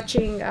were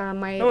watching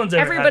my. No one's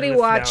ever everybody happy with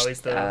watched.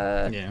 finales,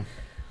 though. Yeah.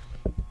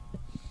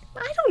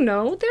 I don't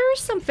know. There are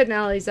some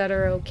finales that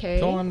are okay.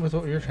 Go on with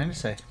what you're trying to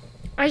say.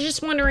 I was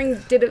just wondering,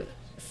 did it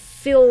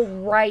feel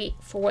right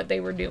for what they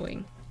were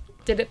doing?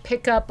 Did it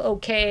pick up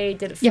okay?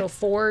 Did it feel Yeah.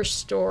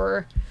 forced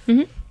or?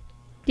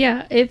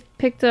 yeah, it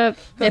picked up.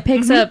 It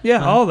picks up.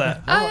 Yeah, all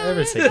that.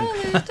 Everything.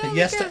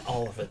 Yes to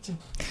all of it.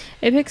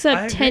 It picks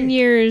I up 10 agree.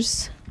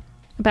 years,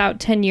 about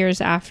 10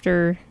 years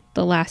after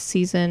the last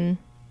season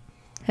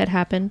had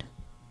happened.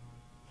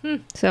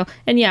 So,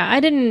 and yeah, I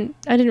didn't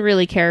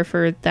really care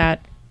for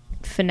that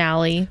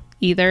finale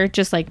either.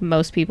 Just like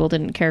most people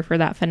didn't care for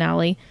that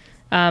finale,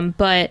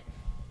 but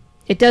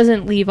it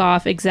doesn't leave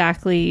off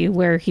exactly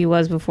where he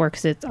was before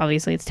because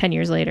it's 10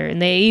 years later,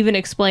 and they even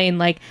explain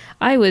like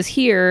I was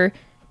here,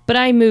 but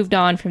I moved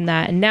on from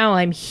that, and now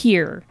I'm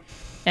here,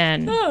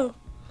 and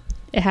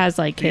it has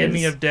like The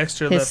ending his of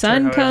Dexter his left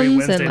son her how every comes and,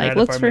 Wednesday like, night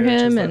looks of for our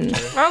marriage him has and-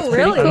 left her Oh,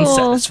 really?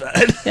 cool.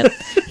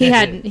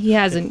 unsatisfied. he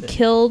hasn't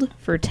killed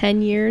for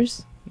 10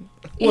 years.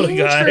 What a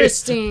guy.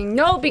 Interesting.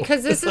 No,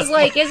 because this is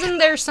like, isn't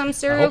there some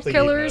serial hope they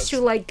gave killers us who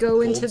like go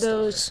gold into star.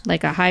 those?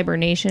 Like a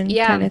hibernation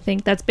Yeah. kind of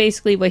thing. That's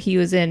basically what he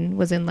was in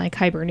like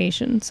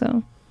hibernation.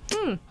 So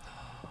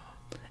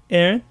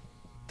Aaron?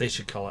 They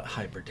should call it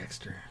Hyper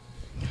Dexter.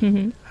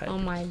 Oh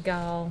my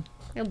god,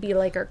 it'll be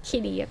like our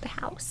kitty at the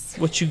house.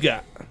 What you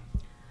got?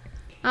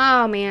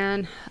 Oh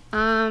man.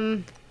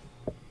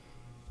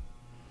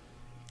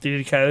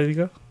 Did Kylie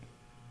go?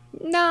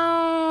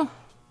 No.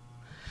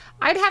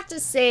 I'd have to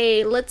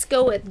say, let's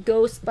go with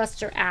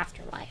Ghostbuster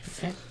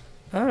Afterlife.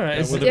 All right. That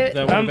is would it-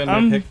 have I'm- been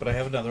I'm- my pick, but I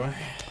have another one.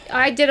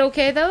 I did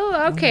okay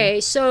though?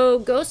 Okay, so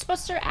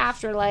Ghostbuster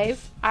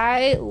Afterlife.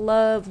 I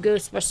love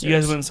Ghostbusters. You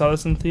guys went and saw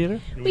this in the theater?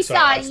 We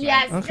saw it last night.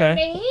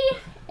 yesterday,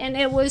 and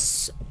it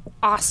was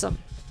awesome.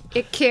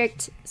 It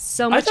kicked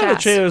so I much thought the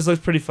ass. trailers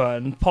looked pretty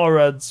fun. Paul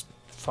Rudd's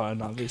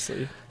fun,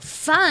 obviously.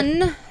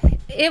 Fun.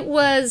 It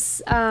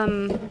was.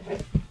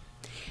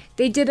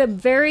 They did a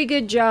very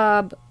good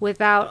job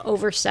without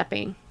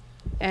overstepping,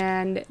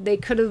 and they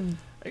could have.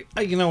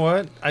 You know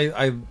what?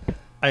 I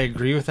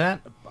agree with that.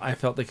 I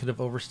felt they could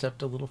have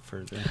overstepped a little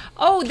further.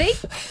 Oh, they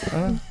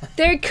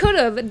could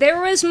have.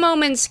 There was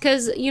moments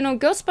because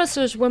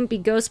Ghostbusters wouldn't be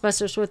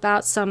Ghostbusters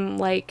without some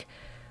like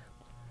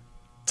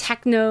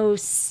techno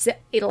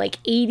like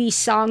 80s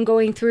song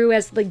going through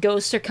as the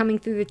ghosts are coming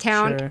through the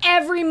town. Sure.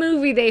 Every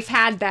movie they've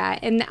had that,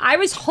 and I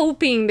was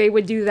hoping they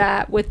would do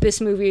that with this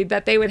movie,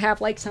 that they would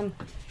have like some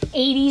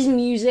 80s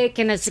music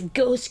and as the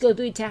ghosts go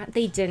through town.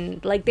 They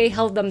didn't. Like, they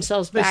held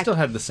themselves They back. still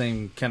had the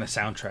same kind of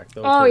soundtrack,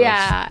 though. Oh for those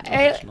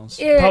yeah. originals.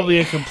 Probably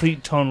a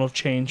complete tonal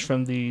change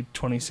from the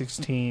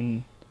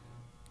 2016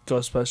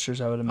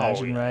 Ghostbusters, I would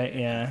imagine, yeah. right?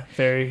 Yeah.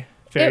 Very,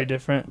 very It-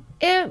 different.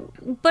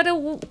 But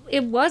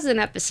it wasn't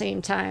at the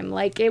same time.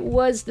 Like, it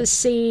was the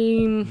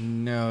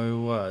same. No, it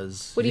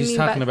was. What do you He's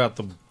mean talking by- about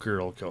the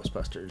girl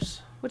Ghostbusters.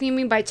 What do you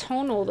mean by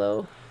tonal,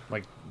 though?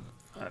 Like,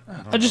 I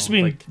don't I just know,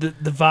 mean like,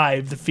 the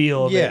vibe, the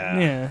feel of yeah,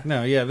 it. Yeah.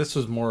 No, yeah, this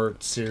was more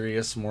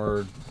serious,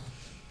 more.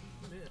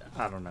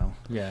 I don't know.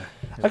 Yeah.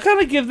 I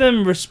kind of give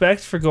them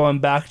respect for going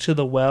back to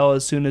the well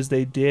as soon as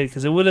they did,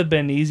 because it would have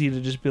been easy to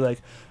just be like,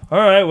 all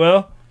right,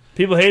 well,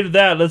 people hated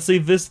that. Let's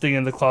leave this thing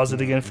in the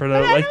closet again for the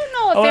But I like. don't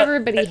know if oh,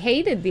 everybody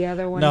hated the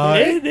other one. No,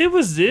 did they? It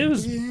was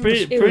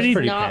pretty It pretty.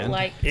 was not panned.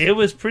 like It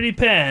was pretty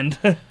panned.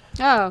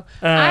 Oh,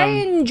 I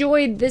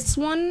enjoyed this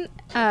one.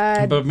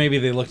 But maybe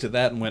they looked at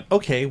that and went,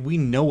 "Okay, we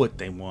know what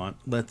they want.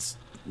 Let's."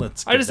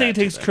 I just think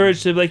it takes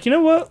courage to be like, you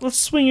know what? Let's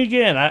swing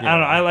again. I don't know.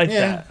 I like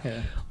that.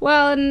 Yeah.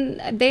 Well,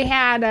 and they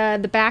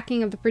had the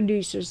backing of the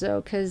producers,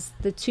 though, because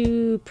the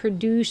two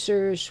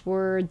producers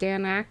were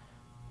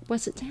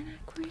was it Dan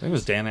I Aykroyd? think it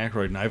was Dan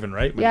Aykroyd and Ivan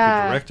Reitman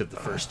Yeah. who directed the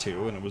first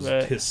two, and it was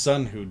Right. his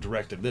son who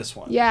directed this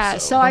one. Yeah,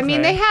 so I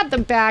mean, Okay. they had the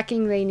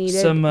backing they needed.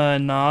 Some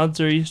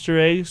nods or Easter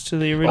eggs to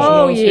the original.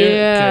 Oh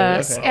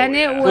yes, Okay. and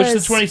it Which was the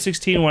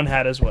 2016 one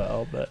had as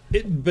well, but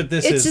But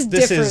this It's is just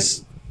this different.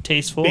 is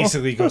tasteful.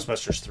 basically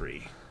Ghostbusters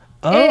 3.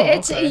 Oh,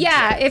 it's okay.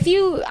 yeah. If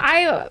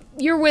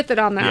you're with it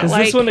on that, Does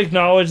like this one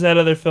acknowledge that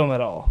other film at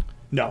all?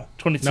 No,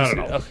 2016.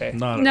 not at all. Okay.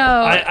 Not at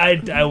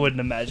no, all. I wouldn't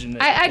imagine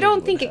it. I it don't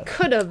would think have. it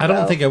could have. I don't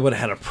though. think I would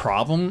have had a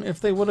problem if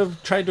they would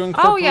have tried to Oh,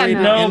 incorporate yeah, it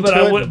no. No, into but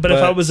I it, would. But if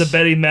I was a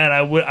betting man,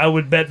 I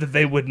would bet that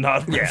they would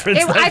not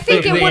reference that. I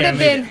think film. it would Yeah, have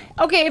they been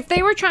okay if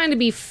they were trying to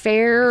be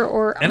fair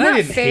or And not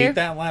I didn't fair. hate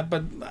that lot,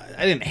 but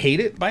I didn't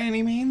hate it by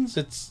any means.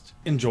 It's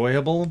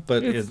enjoyable,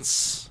 but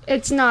it's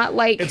It's not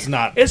like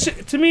not. It's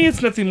to me,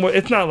 it's nothing more.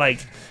 It's not like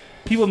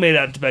people made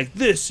out to be like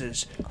this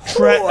is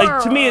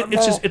like to me.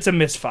 It's a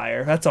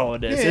misfire. That's all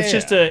it is. It's Yeah.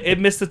 just it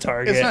missed the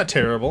target. It's not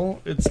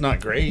terrible. It's not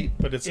great,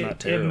 but it's not It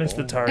terrible. missed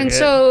the target. And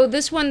so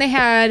this one they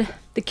had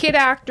the kid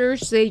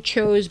actors they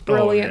chose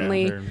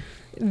brilliantly. Oh, yeah,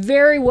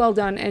 Very well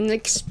done, and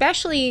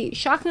especially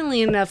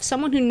shockingly enough,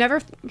 someone who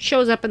never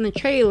shows up in the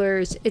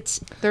trailers. It's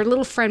their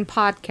little friend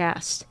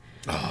podcast.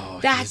 oh,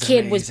 That he's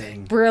kid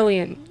amazing. was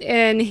brilliant,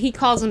 and he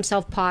calls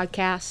himself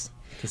Podcast.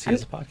 Because he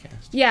has a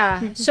podcast.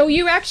 Yeah, so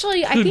you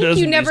actually, I Who think doesn't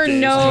you these never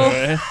days,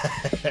 know.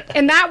 right?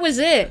 And that was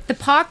it. The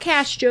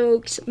podcast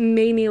jokes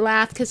made me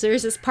laugh because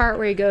there's this part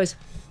where he goes,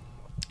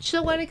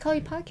 "So why do they call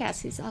you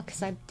podcast?" He's like,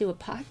 "Because I do a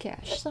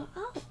podcast." She's like,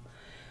 "Oh."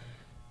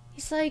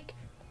 He's like,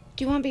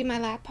 "Do you want to be my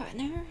lap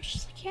partner?"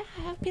 She's like, "Yeah,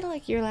 I'll be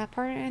like your lap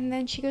partner." And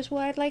then she goes,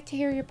 "Well, I'd like to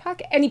hear your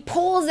podcast." And he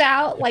pulls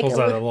out like Pulls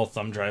a out a li- little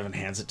thumb drive and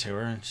hands it to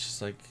her, and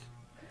she's like,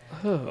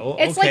 "Oh,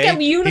 It's like okay." a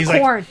He's like,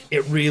 unicorn.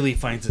 it really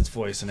finds its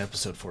voice in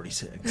episode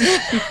 46.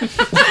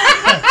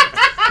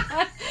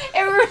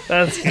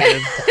 That's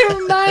good. it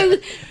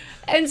reminds.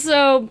 And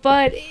so,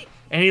 but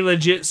Any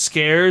legit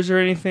scares or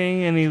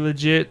anything? Any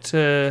legit?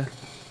 I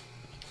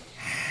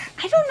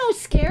don't know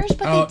scares,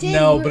 but Oh they did.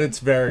 no, but it's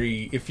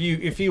very. If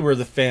you were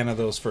the fan of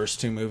those first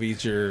two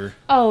movies,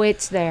 Oh,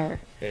 it's there.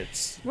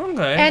 it's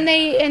Okay. And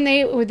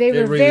they were it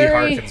really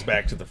very. harkens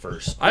back to the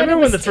first. I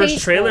remember when was the first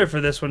tasteful. trailer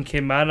for this one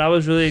came out, and I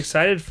was really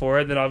excited for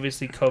it. Then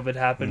obviously COVID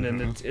happened,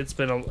 and it's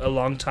been a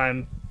long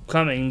time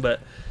coming, but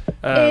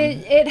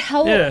it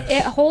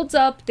yeah. holds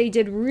up. They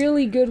did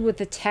really good with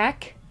the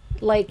tech,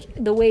 like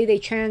the way they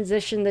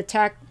transitioned the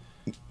tech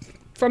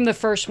from the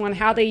first one.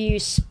 How they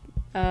use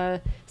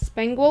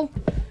Spangle.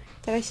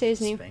 Did I say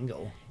his name?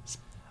 Spangle.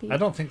 I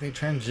don't think they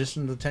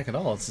transitioned the tech at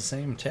all. It's the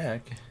same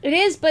tech. It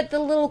is, but the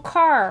little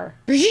car.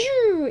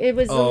 It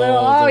was a little.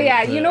 Oh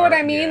yeah, you know what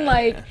I mean. Yeah.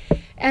 Like,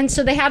 and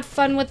so they had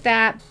fun with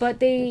that, but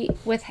they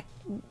with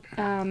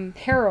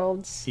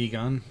Harold's.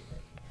 Egon.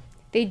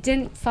 They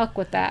didn't fuck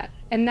with that,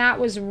 and that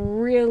was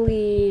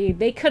really.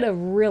 They could have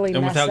really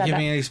And messed without that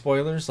giving up. any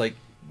spoilers, like,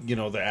 you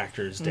know, the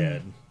actor is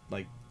dead.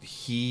 Like,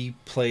 he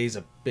plays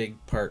a big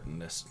part in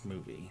this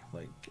movie.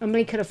 Like, And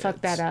they could have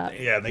fucked that up.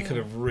 yeah, they could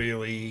have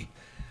really.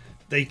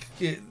 They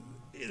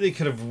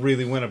could have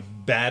really went a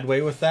bad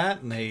way with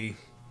that, and they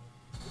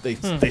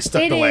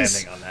stuck It the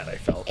is- landing on that. I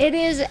felt. It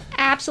is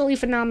absolutely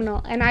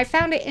phenomenal, and I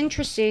found it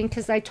interesting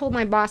because I told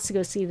my boss to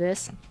go see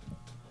this,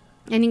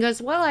 and he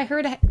goes, "Well, I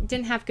heard it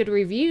didn't have good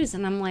reviews,"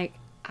 and I'm like,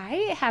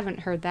 "I haven't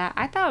heard that.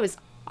 I thought it was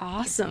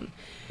awesome."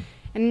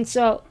 And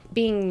so,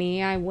 being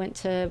me, I went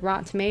to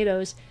Rotten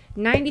Tomatoes,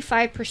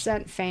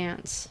 95%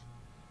 fans,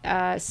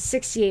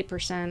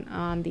 68%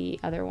 on the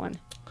other one.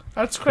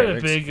 that's quite a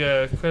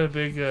Critics.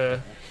 big.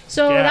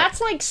 So Yeah.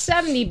 that's like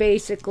 70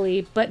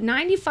 basically, but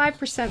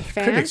 95%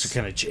 fans. Critics are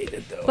kind of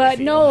jaded, though. I But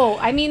feel. no,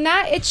 I mean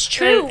that it's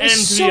true. And It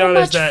was to be so honest,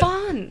 much that-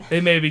 fun.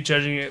 They may be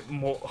judging it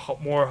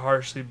more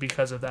harshly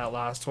because of that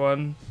last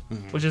one,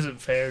 which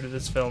isn't fair to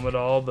this film at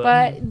all.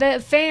 But the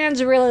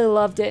fans really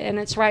loved it, and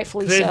it's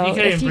rightfully so. you can't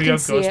If even you bring can up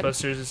see it.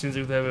 Ghostbusters. It seems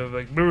like they have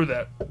like, remember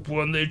that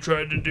one they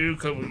tried to do a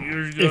couple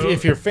years ago.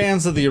 If you're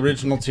fans of the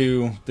original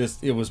two,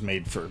 it was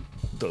made for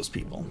those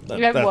people.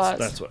 It was.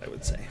 That's what I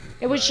would say.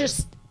 It was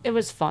just, it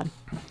was fun.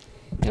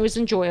 It was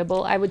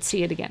enjoyable. I would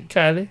see it again.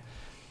 Kylie,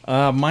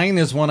 Mine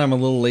is one I'm a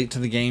little late to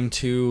the game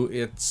to.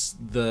 It's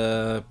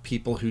the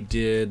people who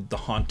did The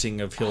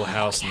Haunting of Hill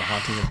House and The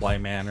Haunting of Bly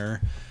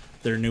Manor.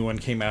 Their new one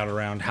came out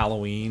around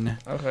Halloween,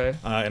 okay,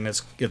 and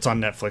it's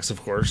on Netflix,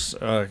 of course.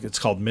 It's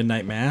called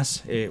Midnight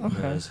Mass. It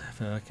was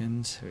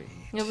fucking sweet.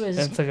 It was.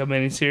 it's like a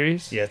mini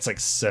series. Yeah, it's like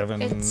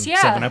seven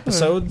yeah.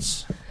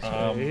 episodes.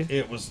 Sweet.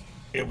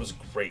 It was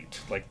great.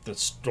 Like, the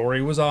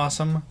story was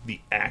awesome. The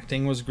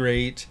acting was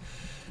great.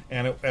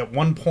 And at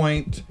one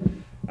point,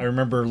 I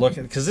remember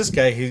looking, because this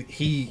guy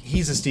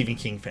he's a Stephen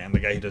King fan. The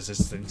guy who does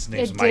this thing, his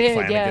name's It Mike did,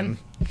 Flanagan.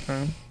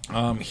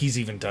 Okay. He's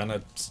even done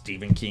a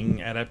Stephen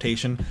King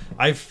adaptation.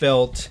 I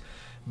felt,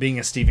 being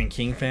a Stephen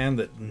King fan,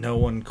 that no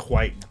one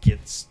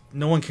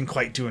can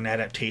quite do an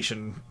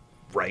adaptation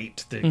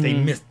right. They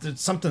miss,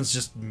 something's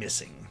just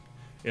missing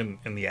in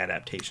the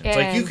adaptation. It's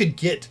like you And- could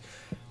get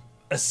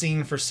a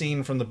scene for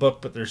scene from the book,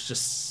 but there's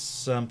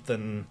just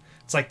something.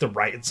 It's like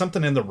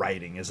something in the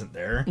writing isn't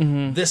there.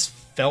 This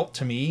felt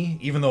to me,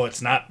 even though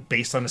it's not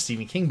based on a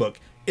Stephen King book,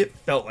 it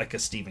felt like a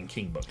Stephen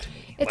King book to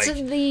me. It's like,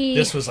 the-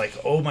 this was like,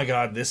 oh my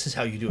god, this is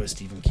how you do a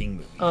Stephen King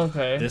movie.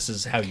 Okay. This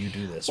is how you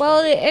do this.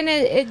 Well, right. and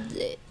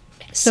it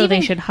So they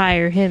Stephen- should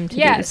hire him to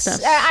do Yes, this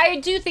stuff. I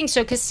do think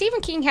so, because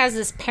Stephen King has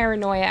this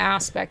paranoia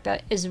aspect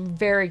that is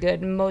very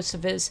good in most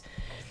of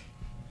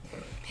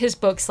his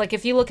books. Like,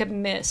 if you look at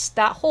Mist,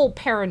 that whole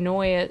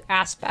paranoia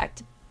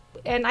aspect,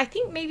 and I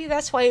think maybe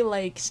that's why he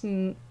likes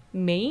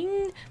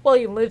Maine. Well,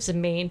 he lives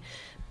in Maine,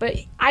 but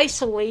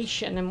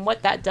isolation and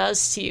what that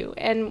does to you.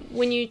 And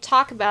when you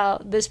talk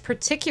about this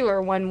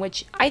particular one,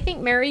 which I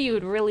think, Mary, you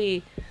would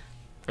really...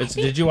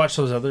 Did you watch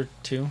those other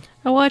two?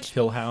 I watched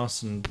Hill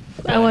House and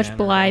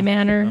Bly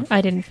Manor.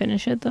 I didn't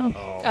finish it though.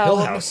 Oh, Oh, Hill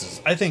well, House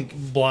is. I think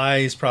Bly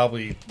is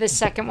probably The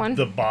second one.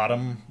 the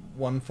bottom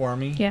one for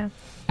me. Yeah.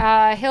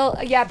 The Hill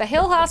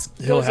House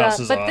Hill goes House up,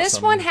 is but this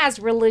awesome. one has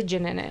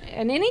religion in it,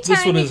 and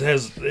anytime This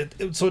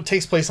one so it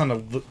takes place on a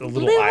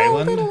little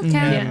island, little town.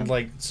 and Yeah.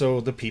 like,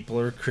 so the people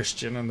are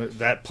Christian, and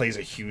that plays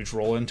a huge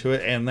role into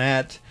it. And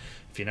that,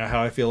 if you know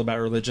how I feel about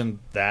religion,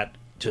 that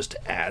just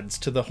adds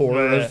to the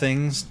horror Yeah. of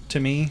things to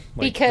me.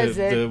 Like, Because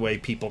the way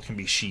people can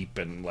be sheep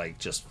and like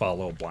just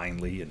follow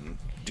blindly and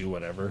do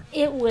whatever.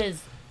 it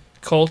was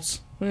Cults.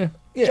 Yeah.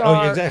 Yeah,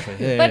 dark. exactly.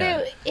 Yeah, but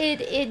yeah.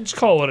 it Just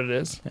call it what it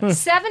is.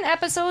 7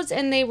 episodes,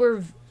 and they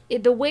were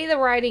the way the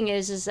writing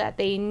is that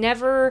they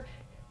never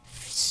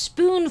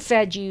spoon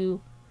fed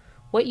you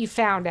what you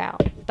found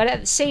out, but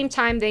at the same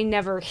time they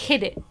never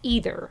hid it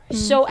either.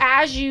 So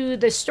as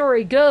the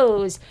story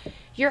goes,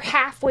 you're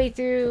halfway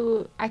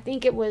through. I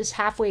think it was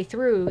halfway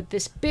through,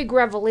 this big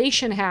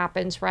revelation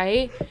happens,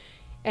 right?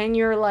 And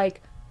you're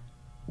like,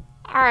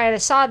 all right, I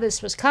saw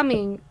this was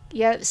coming.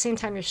 Yet at the same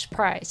time, you're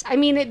surprised. I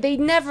mean,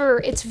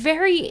 it's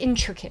very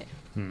intricate.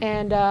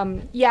 And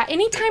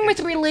anytime with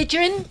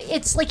religion,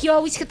 it's like you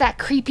always get that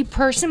creepy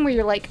person where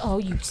you're like, oh,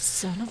 you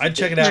son of a I'd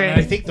check it out, and I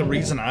Right. think the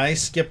reason I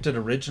skipped it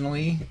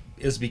originally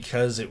is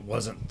because it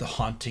wasn't the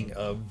haunting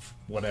of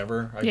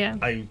whatever. Yeah.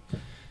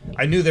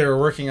 I knew they were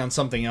working on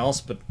something else,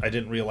 but I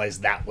didn't realize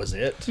that was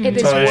it. It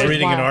is So I was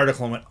reading an worthwhile.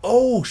 article and went,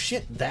 "Oh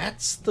shit,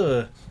 that's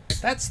the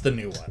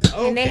new one."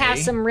 Okay. And they have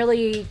some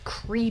really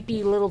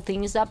creepy little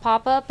things that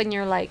pop up, and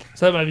you're like,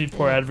 So that might be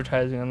poor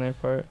advertising on their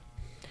part.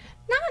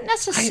 Not I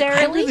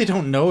necessarily. really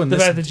don't know in The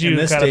this, fact that you in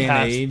this kind of day and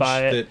passed age.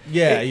 by it.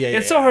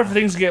 It's so hard for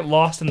things to get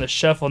lost in the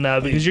shuffle now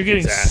because you're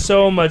getting Exactly.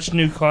 so much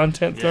new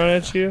content thrown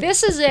at you.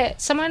 This is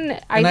it. Someone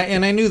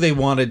And I knew they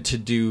wanted to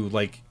do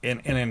like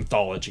an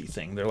anthology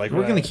thing. They're like,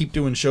 we're going Right. to keep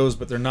doing shows,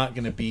 but they're not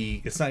going to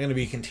be. It's not going to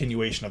be a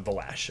continuation of the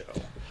last show.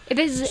 it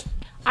is.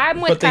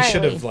 I'm with But they Kylie.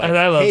 should have like, And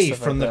I love hey, stuff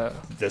from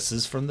like this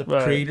is from the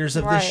Right. creators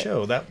of Right. this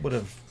show. That would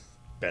have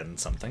been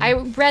something. I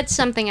read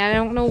something, I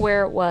don't know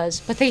where it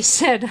was, but they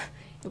said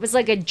it was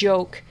like a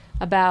joke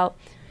about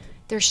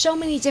there's so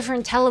many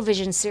different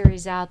television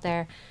series out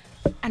there.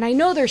 And I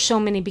know there's so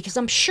many because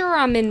I'm sure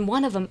I'm in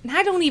one of them. And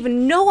I don't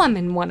even know I'm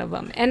in one of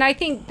them. And I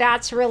think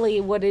that's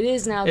really what it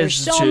is now. There's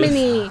It's the so truth.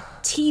 many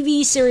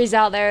TV series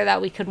out there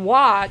that we could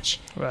watch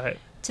Right.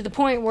 to the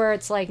point where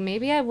it's like,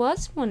 maybe I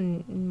was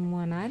one.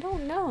 I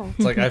don't know.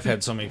 It's like I've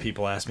had so many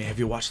people ask me, "Have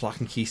you watched Lock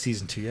and Key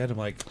season 2 yet?" I'm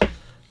like,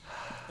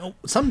 "Oh,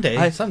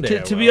 someday,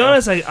 someday." To be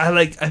honest, I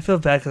feel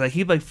bad because I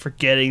keep like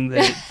forgetting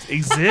that it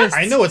exists.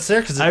 I know it's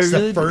there because I it's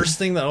really the first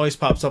thing that always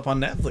pops up on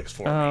Netflix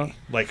for Oh. me.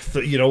 Like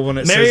when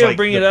it Mary says will like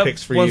bring the it up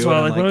picks for once you, in a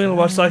while. and Like when I'm gonna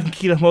watch Lock and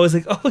Key, I'm always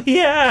like, oh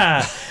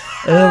yeah,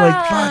 and I'm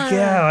like, fuck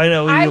yeah, I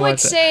know. We need I to would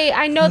watch that. say,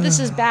 I know this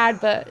is bad,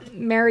 but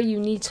Mary, you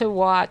need to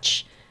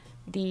watch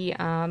the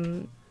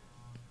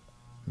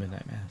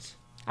Midnight Mass.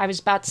 I was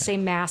about to say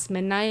Mass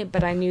Midnight,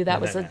 but I knew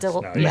that was a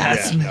Midnight Mass.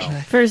 Yes. No,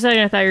 yeah, For a second,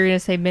 I thought you were going to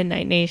say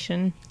Midnight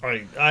Nation. no. I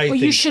Well,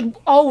 think you should.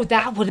 Oh,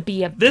 that would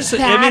be a This, badass.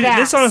 I mean,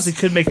 this honestly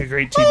could make a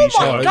great TV Oh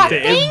show. my God,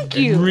 It thank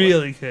you.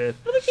 really could.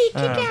 It would be a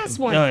kick-ass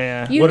one. Oh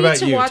yeah. You What need about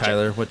to you, watch it.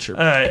 Tyler? What's your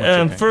All right. what's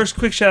your pick? First,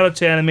 quick shout out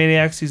to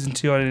Animaniacs season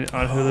 2 on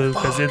Hulu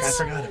because I it's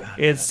forgot about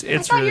it. it's I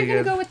thought really you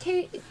were good. going to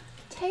go with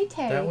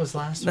Tay-Tay. That was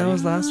last That week.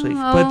 was last week.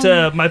 Oh.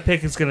 But my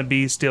pick is going to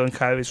be Steel and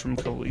Kylie's from a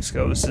couple weeks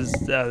ago. This is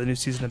the new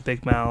season of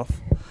Big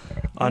Mouth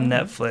on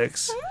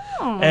Netflix.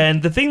 Oh.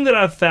 And the thing that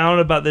I've found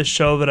about this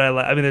show that I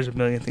like, I mean, there's a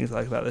million things I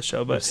like about this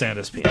show, but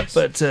Santa's penis.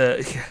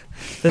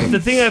 the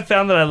thing I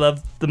found that I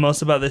love the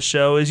most about this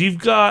show is you've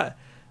got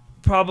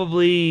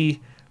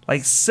probably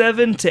like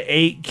 7 to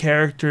 8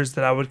 characters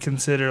that I would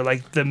consider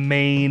like the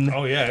main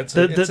oh yeah, it's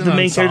the an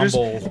main characters,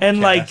 ensemble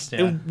and cast, like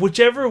yeah.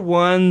 whichever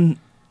one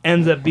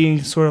ends up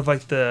being sort of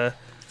like the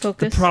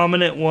Focus.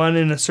 prominent one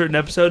in a certain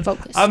episode.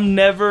 Focus. I'm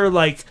never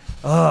like,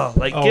 oh,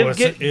 like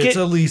it's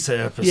a Lisa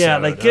episode. yeah,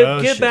 like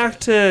Oh, get shit. back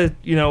to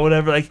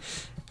whatever, like,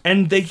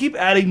 and they keep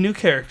adding new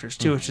characters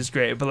too, which is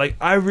great. But like,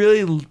 I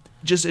really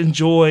just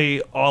enjoy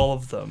all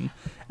of them,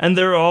 and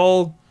they're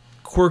all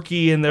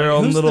quirky in their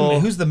own little.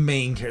 Who's the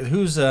main character?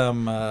 Who's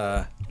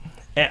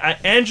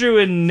Andrew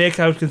and Nick,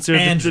 I would consider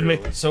Andrew?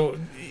 the So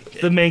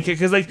main character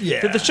because like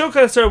Yeah. the show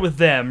kind of started with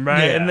them,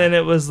 right, Yeah. and then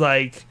it was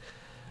like,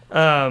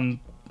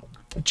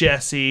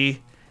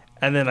 Jesse.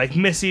 And then like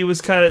Missy was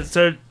kind of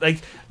started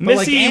like but, like,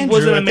 Missy Andrew,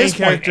 wasn't a at main this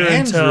point, character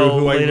Andrew, until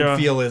who I later would on.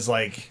 feel is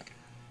like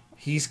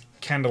he's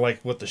kind of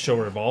like what the show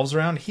revolves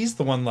around. He's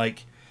the one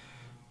like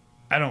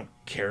I don't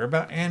care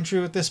about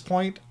Andrew at this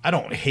point. I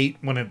don't hate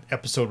when an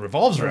episode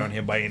revolves around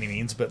him by any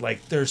means, but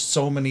like there's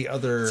so many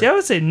other. See, I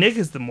would say Nick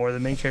is the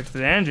main character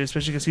than Andrew,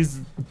 especially because he's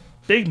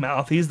big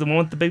mouth. He's the one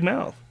with the big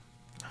mouth.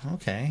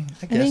 Okay, I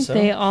I guess think so.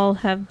 they all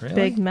have Really?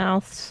 big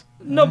mouths.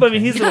 No, but I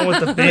mean he's the one with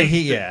the But big.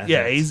 yeah,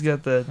 Yeah, he's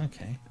got the.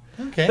 okay.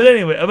 Okay. But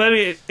anyway, I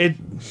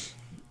mean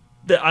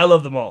I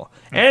love them all.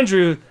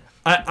 Andrew,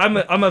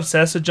 I'm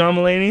obsessed with John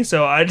Mulaney,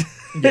 so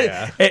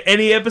Yeah.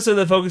 any episode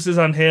that focuses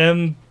on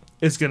him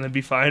is gonna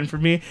be fine for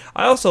me.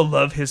 I also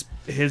love his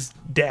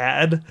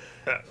dad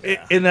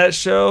in that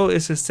show.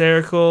 It's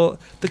hysterical.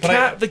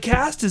 The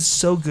cast is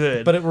so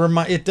good. But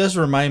it does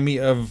remind me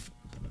of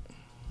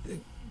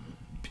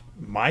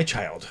my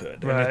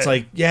childhood. And it's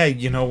Right. like,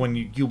 yeah, when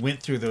you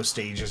went through those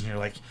stages and you're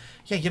like,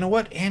 yeah, you know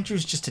what?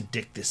 Andrew's just a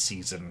dick this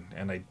season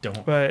and I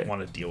don't Right.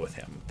 want to deal with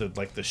him.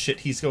 The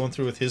shit he's going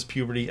through with his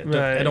puberty, I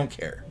Right. don't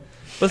care.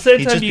 But at the same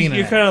he's time, just being an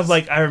you're kind of ass.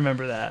 like, I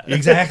remember that.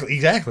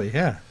 Exactly,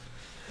 yeah.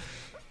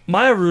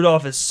 Maya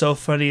Rudolph is so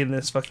funny in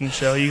this fucking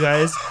show, you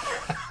guys.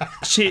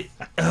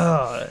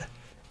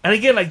 And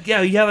again, like,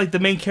 yeah, you have like the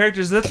main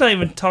characters. That's not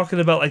even talking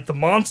about like the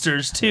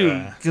monsters too,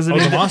 Yeah. because Oh,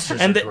 the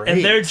monsters and are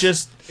and they're great.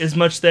 just as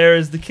much there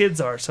as the kids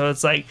are. So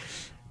it's like,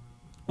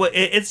 well,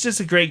 it's just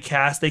a great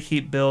cast. They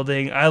keep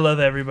building. I love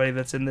everybody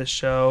that's in this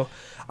show.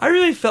 I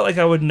really felt like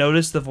I would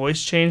notice the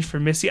voice change for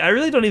Missy. I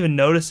really don't even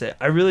notice it.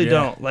 I really Yeah.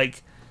 don't.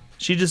 Like,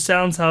 she just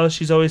sounds how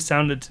she's always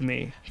sounded to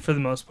me for the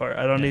most part.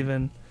 I don't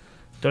even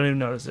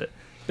notice it.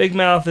 Big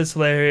Mouth is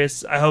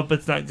hilarious. I hope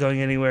it's not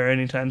going anywhere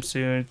anytime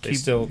soon.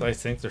 I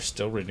think they're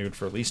still renewed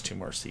for at least 2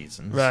 more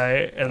seasons.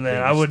 Right, and then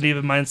At I least. wouldn't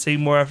even mind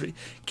seeing more after.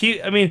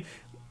 I mean,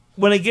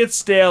 when it gets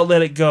stale,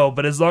 let it go.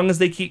 But as long as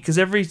they keep, because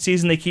every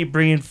season they keep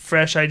bringing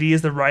fresh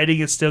ideas, the writing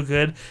is still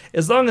good.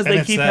 As long as And they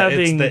it's keep that-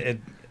 it's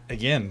having,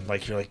 again,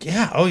 like you're like,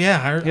 yeah, oh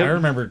yeah, I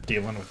remember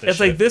dealing with this. it's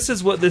like shit. this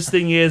is what this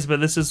thing is,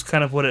 but this is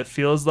kind of what it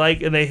feels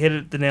like, and they hit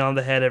it the nail on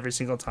the head every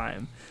single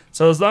time.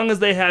 So as long as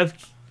they have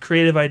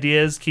creative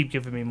ideas, keep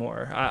giving me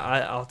more.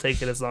 I'll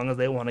take it as long as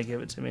they want to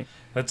give it to me.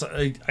 That's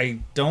I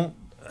don't.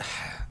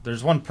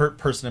 There's one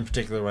person in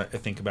particular I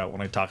think about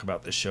when I talk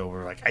about this show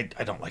where like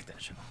I don't like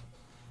that show.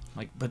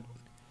 Like, but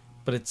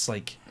but it's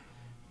like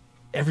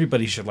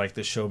everybody should like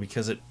this show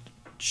because it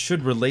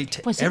should relate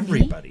to Was it me?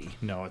 everybody.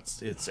 No,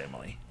 it's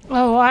Emily.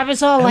 Oh, I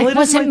was all Emily like,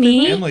 was doesn't it like Big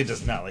me? Emily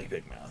does not like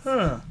Big Mouth.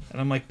 Huh.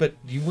 And I'm like, but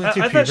you went I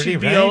through thought puberty, she'd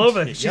be right? all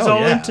over it. She's Oh, all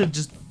yeah. into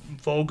just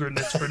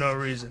vulgarness for no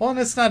reason. Well, and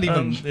it's not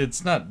even.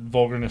 It's not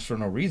vulgarness for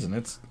no reason.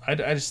 It's. I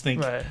just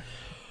think Right.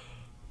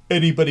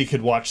 anybody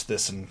could watch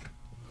this and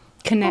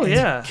Connect. Oh,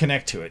 yeah.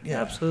 connect to it.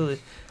 Yeah,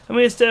 Absolutely. I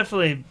mean, it's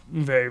definitely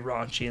very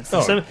raunchy and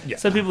stuff. Oh, yeah.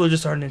 Some people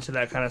just aren't into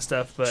that kind of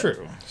stuff, but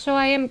True. So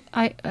I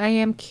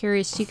am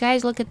curious. Do you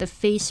guys look at the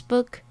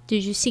Facebook?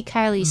 Did you see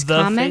Kylie's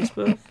the comment?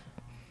 Facebook.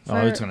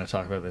 I was going to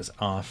talk about this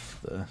off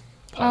the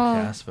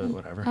podcast, but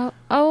whatever.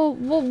 Oh,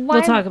 well, why?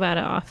 We'll talk about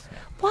it off.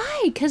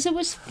 Why? Because it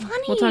was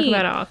funny. We'll talk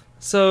about it off.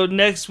 So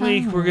next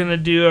week we're gonna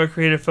do our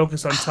creative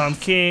focus on Tom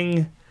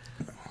King.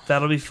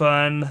 That'll be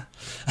fun.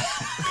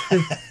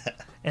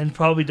 And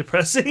probably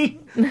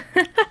depressing.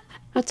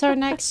 What's our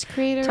next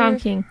creator? Tom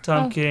King.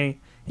 Tom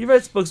King. He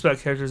writes books about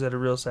characters that are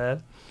real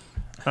sad.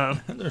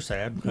 They're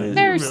sad.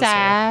 They're real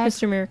sad.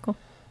 Mr. Miracle.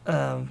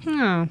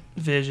 Hmm.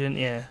 Vision,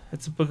 yeah.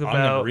 It's a book I'm going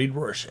to about read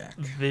Rorschach.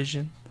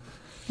 vision.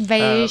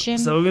 Vision.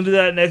 So we're gonna do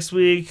that next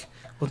week.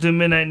 We'll do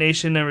Midnight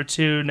Nation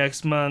 #2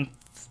 next month.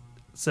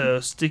 So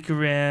stick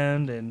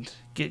around and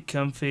get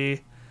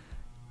comfy.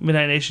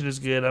 Midnight Nation is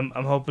good. I'm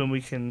hoping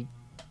we can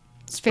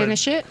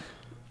Finish it.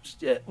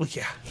 Yeah, well,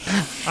 yeah.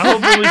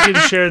 I'm hoping we can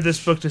share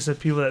this book to some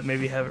people that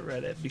maybe haven't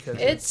read it because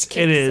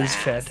it is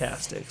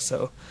fantastic.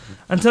 So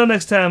until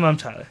next time, I'm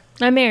Tyler.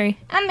 I'm Mary.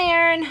 I'm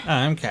Aaron.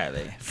 I'm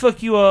Kylie.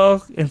 Fuck you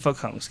all and fuck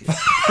Comics Geek.